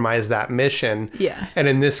compromised that mission. Yeah. And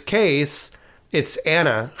in this case, it's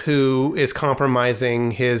Anna who is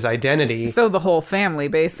compromising his identity. So the whole family,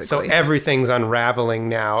 basically. So everything's unraveling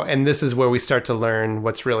now. And this is where we start to learn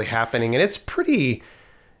what's really happening. And it's pretty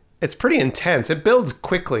intense. It builds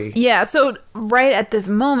quickly. Yeah, so right at this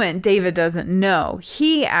moment, David doesn't know.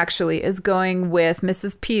 He actually is going with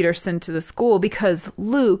Mrs. Peterson to the school because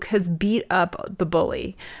Luke has beat up the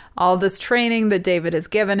bully. All this training that David has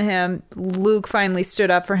given him, Luke finally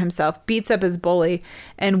stood up for himself, beats up his bully,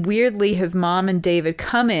 and weirdly his mom and David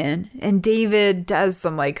come in, and David does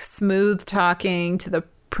some like smooth talking to the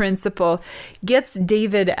principal, gets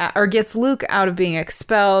Luke out of being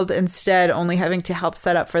expelled, instead only having to help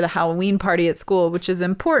set up for the Halloween party at school, which is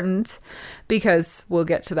important because we'll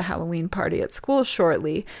get to the Halloween party at school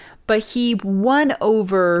shortly. But he won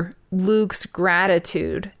over Luke's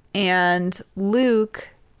gratitude, and Luke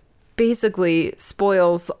basically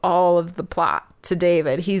spoils all of the plot to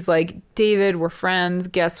David. He's like, David, we're friends.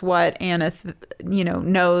 Guess what? Anna,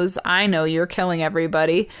 knows. I know you're killing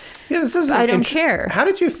everybody. Yeah, this is. I don't care. How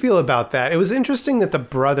did you feel about that? It was interesting that the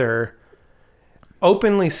brother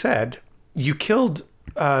openly said, "You killed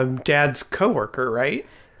Dad's coworker, right?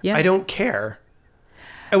 Yeah. I don't care."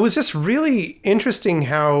 It was just really interesting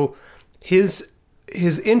how his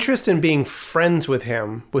interest in being friends with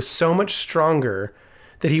him was so much stronger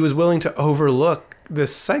that he was willing to overlook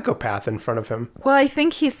this psychopath in front of him. Well, I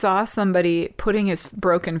think he saw somebody putting his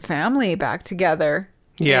broken family back together.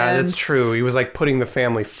 Yeah, that's true. He was like putting the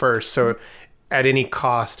family first. So at any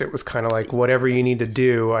cost, it was kind of like, whatever you need to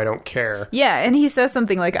do, I don't care. Yeah, and he says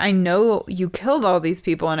something like, I know you killed all these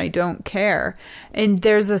people and I don't care. And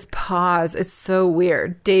there's this pause. It's so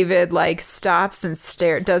weird. David like stops and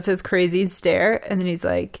does his crazy stare. And then he's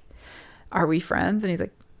like, are we friends? And he's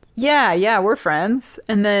like, yeah, we're friends.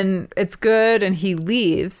 And then it's good, and he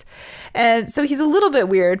leaves. And so he's a little bit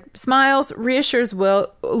weird, smiles, reassures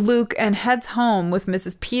Luke, and heads home with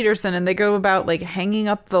Mrs. Peterson, and they go about like hanging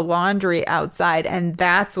up the laundry outside. And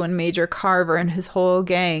that's when Major Carver and his whole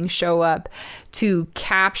gang show up to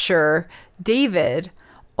capture David,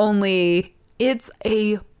 only it's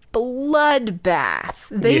a bloodbath.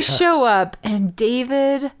 They show up, and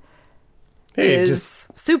David is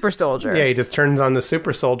super soldier. Yeah, he just turns on the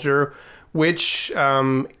super soldier, which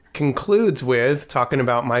concludes with talking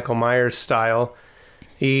about Michael Myers style.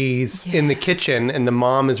 He's in the kitchen, and the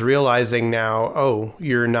mom is realizing now, oh,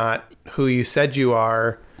 you're not who you said you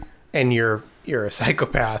are, and you're you're a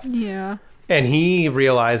psychopath. Yeah. And he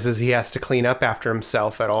realizes he has to clean up after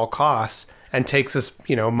himself at all costs and takes this,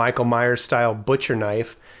 Michael Myers style butcher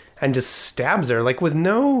knife and just stabs her like with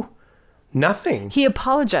nothing. He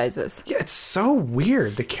apologizes. Yeah, it's so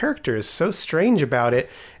weird. The character is so strange about it.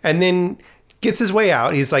 And then gets his way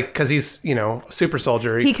out. He's like, because he's, super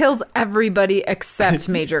soldier. He kills everybody except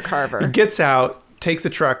Major Carver. He gets out, takes a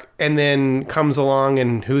truck, and then comes along,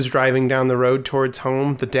 and who's driving down the road towards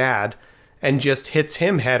home? The dad. And just hits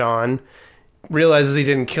him head on. Realizes he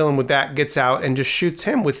didn't kill him with that, gets out, and just shoots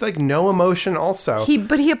him with, like, no emotion also.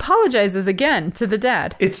 But he apologizes again to the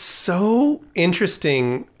dad. It's so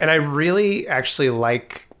interesting, and I really actually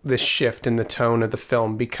like this shift in the tone of the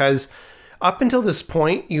film, because up until this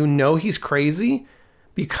point, he's crazy.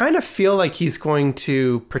 You kind of feel like he's going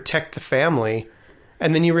to protect the family,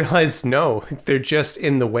 and then you realize, no, they're just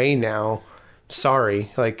in the way now.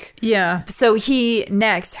 Sorry. Yeah. So he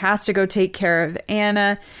next has to go take care of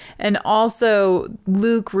Anna. And also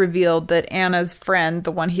Luke revealed that Anna's friend,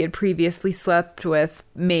 the one he had previously slept with,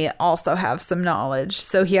 may also have some knowledge.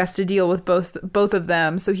 So he has to deal with both of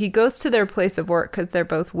them. So he goes to their place of work because they're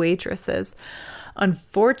both waitresses.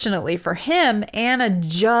 Unfortunately for him, Anna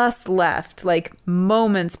just left like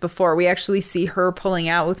moments before. We actually see her pulling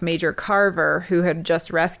out with Major Carver, who had just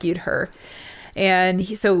rescued her. And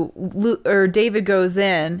David goes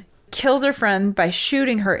in, kills her friend by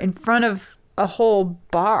shooting her in front of a whole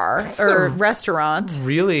bar or restaurant.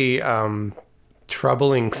 Really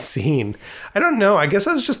troubling scene. I don't know. I guess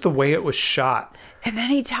that was just the way it was shot. And then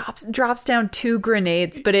he drops down 2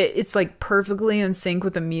 grenades, but it's like perfectly in sync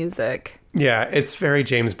with the music. Yeah, it's very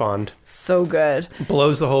James Bond. So good.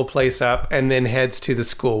 Blows the whole place up and then heads to the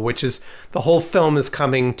school, which is the whole film is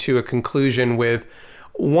coming to a conclusion with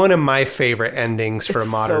one of my favorite endings for a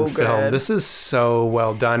modern film. This is so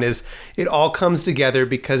well done. It all comes together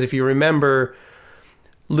because if you remember,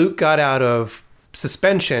 Luke got out of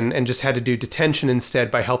suspension and just had to do detention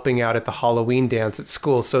instead by helping out at the Halloween dance at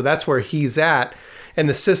school. So that's where he's at. And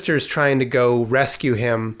the sister's trying to go rescue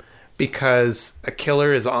him because a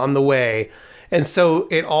killer is on the way. And so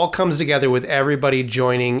it all comes together with everybody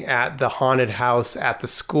joining at the haunted house at the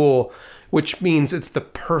school, which means it's the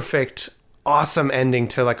perfect awesome ending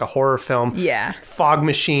to like a horror film. Yeah. Fog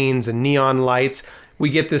machines and neon lights. We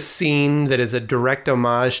get this scene that is a direct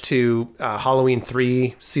homage to Halloween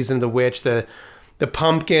 3, Season of the Witch. The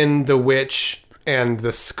pumpkin, the witch, and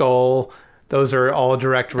the skull. Those are all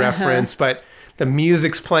direct reference. But the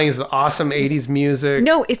music's playing is awesome 80s music.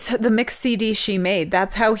 No, it's the mixed CD she made.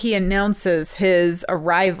 That's how he announces his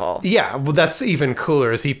arrival. Yeah, well, that's even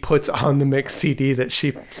cooler as he puts on the mixed CD that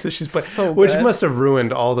she's playing, so which good. must have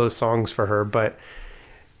ruined all those songs for her. But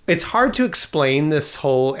it's hard to explain this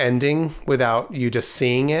whole ending without you just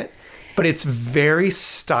seeing it. But it's very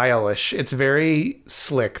stylish. It's very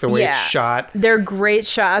slick the way it's shot. They're great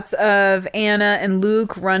shots of Anna and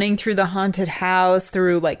Luke running through the haunted house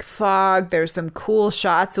through like fog. There's some cool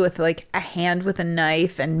shots with like a hand with a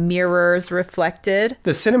knife and mirrors reflected.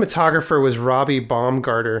 The cinematographer was Robbie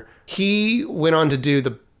Baumgartner. He went on to do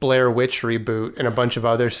the Blair Witch reboot and a bunch of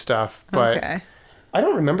other stuff. But okay. I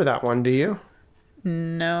don't remember that one. Do you?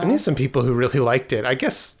 No. I knew some people who really liked it. I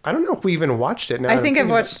guess, I don't know if we even watched it. Now I think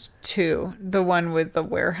I've watched 2. The one with the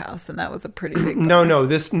warehouse, and that was a pretty big one.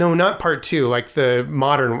 No, not part 2. Like the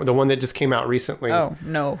modern, the one that just came out recently. Oh,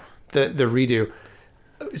 no. The redo.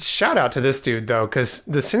 Shout out to this dude, though, because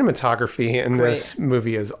the cinematography in this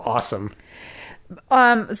movie is awesome.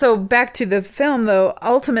 So back to the film, though.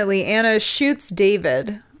 Ultimately, Anna shoots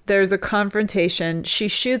David. There's a confrontation. She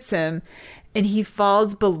shoots him. And he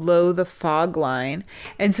falls below the fog line.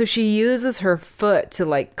 And so she uses her foot to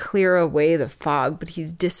like clear away the fog, but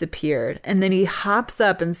he's disappeared. And then he hops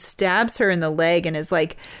up and stabs her in the leg and is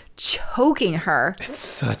like choking her. It's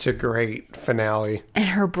such a great finale. And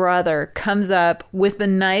her brother comes up with the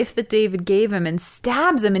knife that David gave him and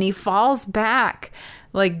stabs him, and he falls back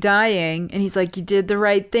like dying, and he's like, you did the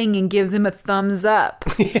right thing, and gives him a thumbs up.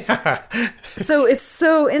 Yeah. So it's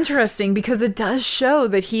so interesting because it does show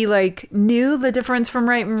that he like knew the difference from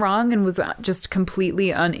right and wrong and was just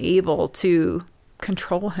completely unable to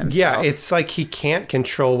control himself. Yeah, it's like he can't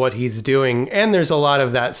control what he's doing. And there's a lot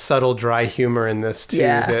of that subtle dry humor in this too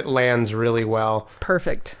that lands really well.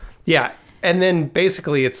 Perfect. Yeah. And then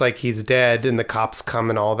basically it's like he's dead and the cops come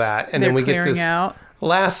and all that. And then we get this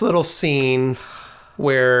last little scene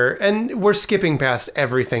and we're skipping past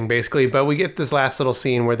everything basically, but we get this last little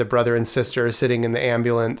scene where the brother and sister are sitting in the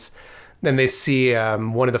ambulance. Then they see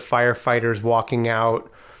one of the firefighters walking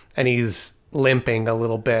out, and he's limping a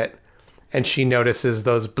little bit. and she notices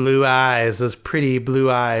those blue eyes, those pretty blue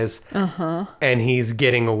eyes, and he's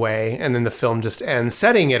getting away, and then the film just ends,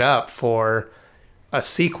 setting it up for a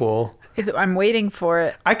sequel. I'm waiting for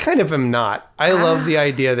it. I kind of am not. I love the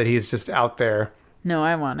idea that he's just out there. No,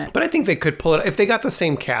 I want it. But I think they could pull it, if they got the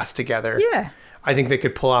same cast together. Yeah. I think they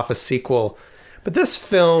could pull off a sequel. But this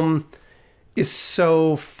film is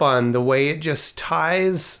so fun, the way it just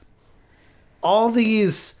ties all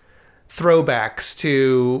these throwbacks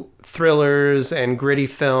to thrillers and gritty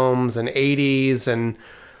films and 80s and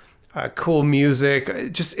cool music.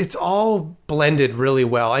 It's all blended really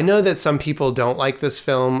well. I know that some people don't like this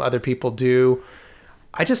film, other people do.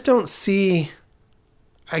 I just don't see...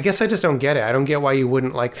 I guess I just don't get it. I don't get why you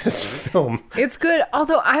wouldn't like this film. It's good.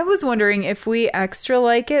 Although I was wondering if we extra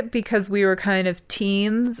like it because we were kind of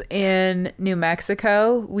teens in New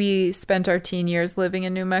Mexico. We spent our teen years living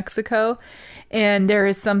in New Mexico. And there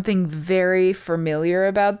is something very familiar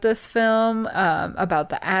about this film, about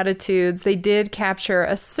the attitudes. They did capture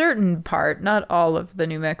a certain part, not all of the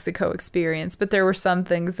New Mexico experience, but there were some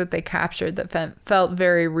things that they captured that felt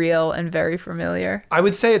very real and very familiar. I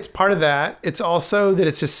would say it's part of that. It's also that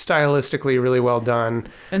it's just stylistically really well done.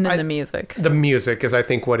 And then the music. The music is, I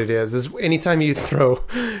think, what it is anytime you throw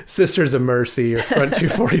Sisters of Mercy or Front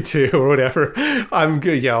 242 or whatever, I'm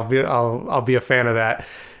good. Yeah, I'll be a fan of that.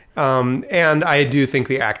 And I do think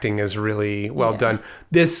the acting is really well done.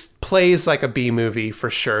 This plays like a B movie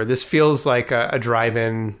for sure. This feels like a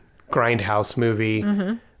drive-in grindhouse movie,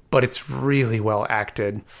 but it's really well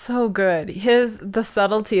acted. So good. The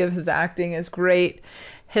subtlety of his acting is great.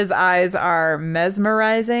 His eyes are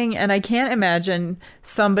mesmerizing, and I can't imagine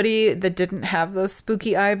somebody that didn't have those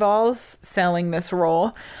spooky eyeballs selling this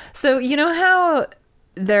role. So you know how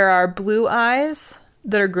there are blue eyes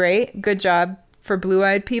that are great? Good job for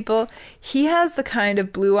blue-eyed people. He has the kind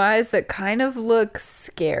of blue eyes that kind of look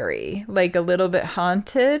scary, like a little bit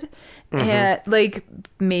haunted, and like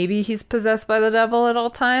maybe he's possessed by the devil at all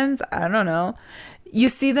times. I don't know. You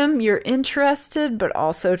see them, you're interested, but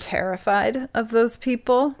also terrified of those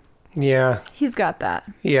people. Yeah. He's got that.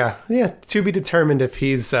 Yeah. To be determined if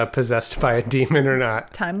he's possessed by a demon or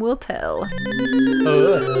not. Time will tell.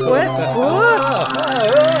 What?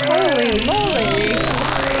 Holy moly.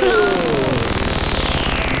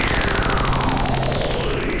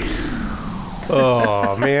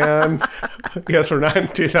 Oh, man. I guess we're not in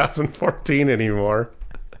 2014 anymore.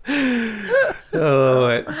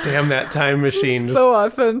 Oh, damn that time machine. So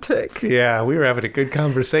authentic. Yeah, we were having a good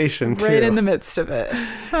conversation, too. Right in the midst of it.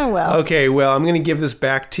 Oh, well. Okay, well, I'm going to give this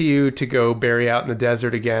back to you to go bury out in the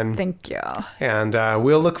desert again. Thank you. And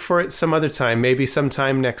we'll look for it some other time, maybe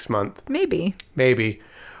sometime next month. Maybe.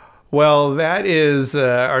 Well, that is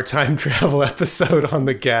our time travel episode on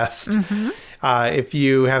The Guest. If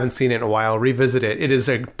you haven't seen it in a while, revisit it. It is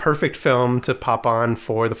a perfect film to pop on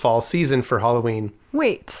for the fall season for Halloween.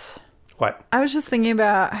 Wait. What? I was just thinking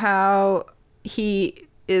about how he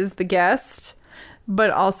is the guest,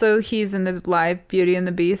 but also he's in the live Beauty and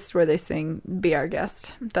the Beast where they sing Be Our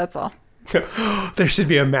Guest. That's all. There should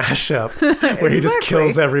be a mashup where he just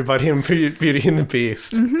kills everybody in Beauty and the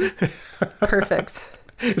Beast. Perfect.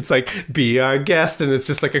 It's like, be our guest, and it's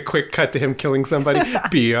just like a quick cut to him killing somebody.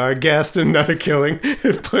 Be our guest, another killing.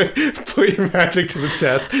 Put your magic to the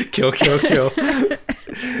test. Kill.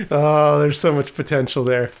 Oh, there's so much potential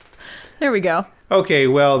there. There we go. Okay,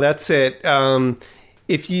 well, that's it.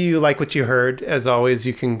 If you like what you heard, as always,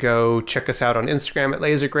 you can go check us out on Instagram at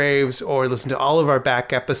LaserGraves or listen to all of our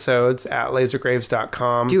back episodes at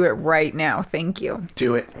lasergraves.com. Do it right now. Thank you.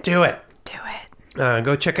 Do it.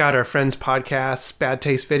 Go check out our friends' podcasts, Bad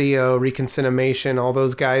Taste Video, Reconcinimation, all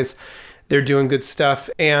those guys. They're doing good stuff.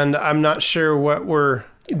 And I'm not sure what we're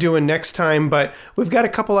doing next time, but we've got a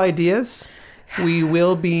couple ideas. We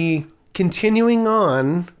will be continuing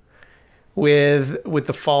on with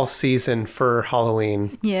the fall season for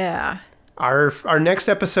Halloween. Yeah. Our next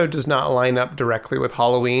episode does not line up directly with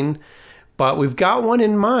Halloween, but we've got one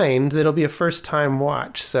in mind that'll be a first-time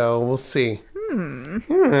watch, so we'll see.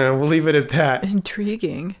 We'll leave it at that.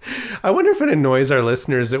 Intriguing. I wonder if it annoys our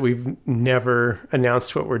listeners that we've never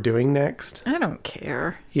announced what we're doing next. I don't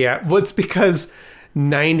care. Yeah, well, it's because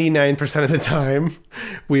 99% of the time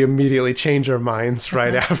we immediately change our minds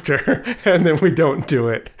right after, and then we don't do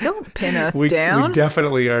it. Don't pin us down. We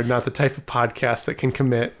definitely are not the type of podcast that can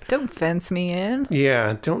commit. Don't fence me in.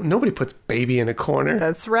 Yeah, nobody puts baby in a corner.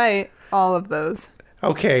 That's right. All of those.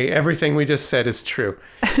 Okay, everything we just said is true.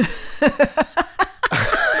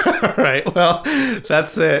 All right, well,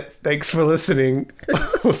 that's it. Thanks for listening.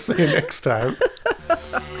 We'll see you next time.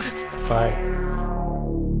 Bye.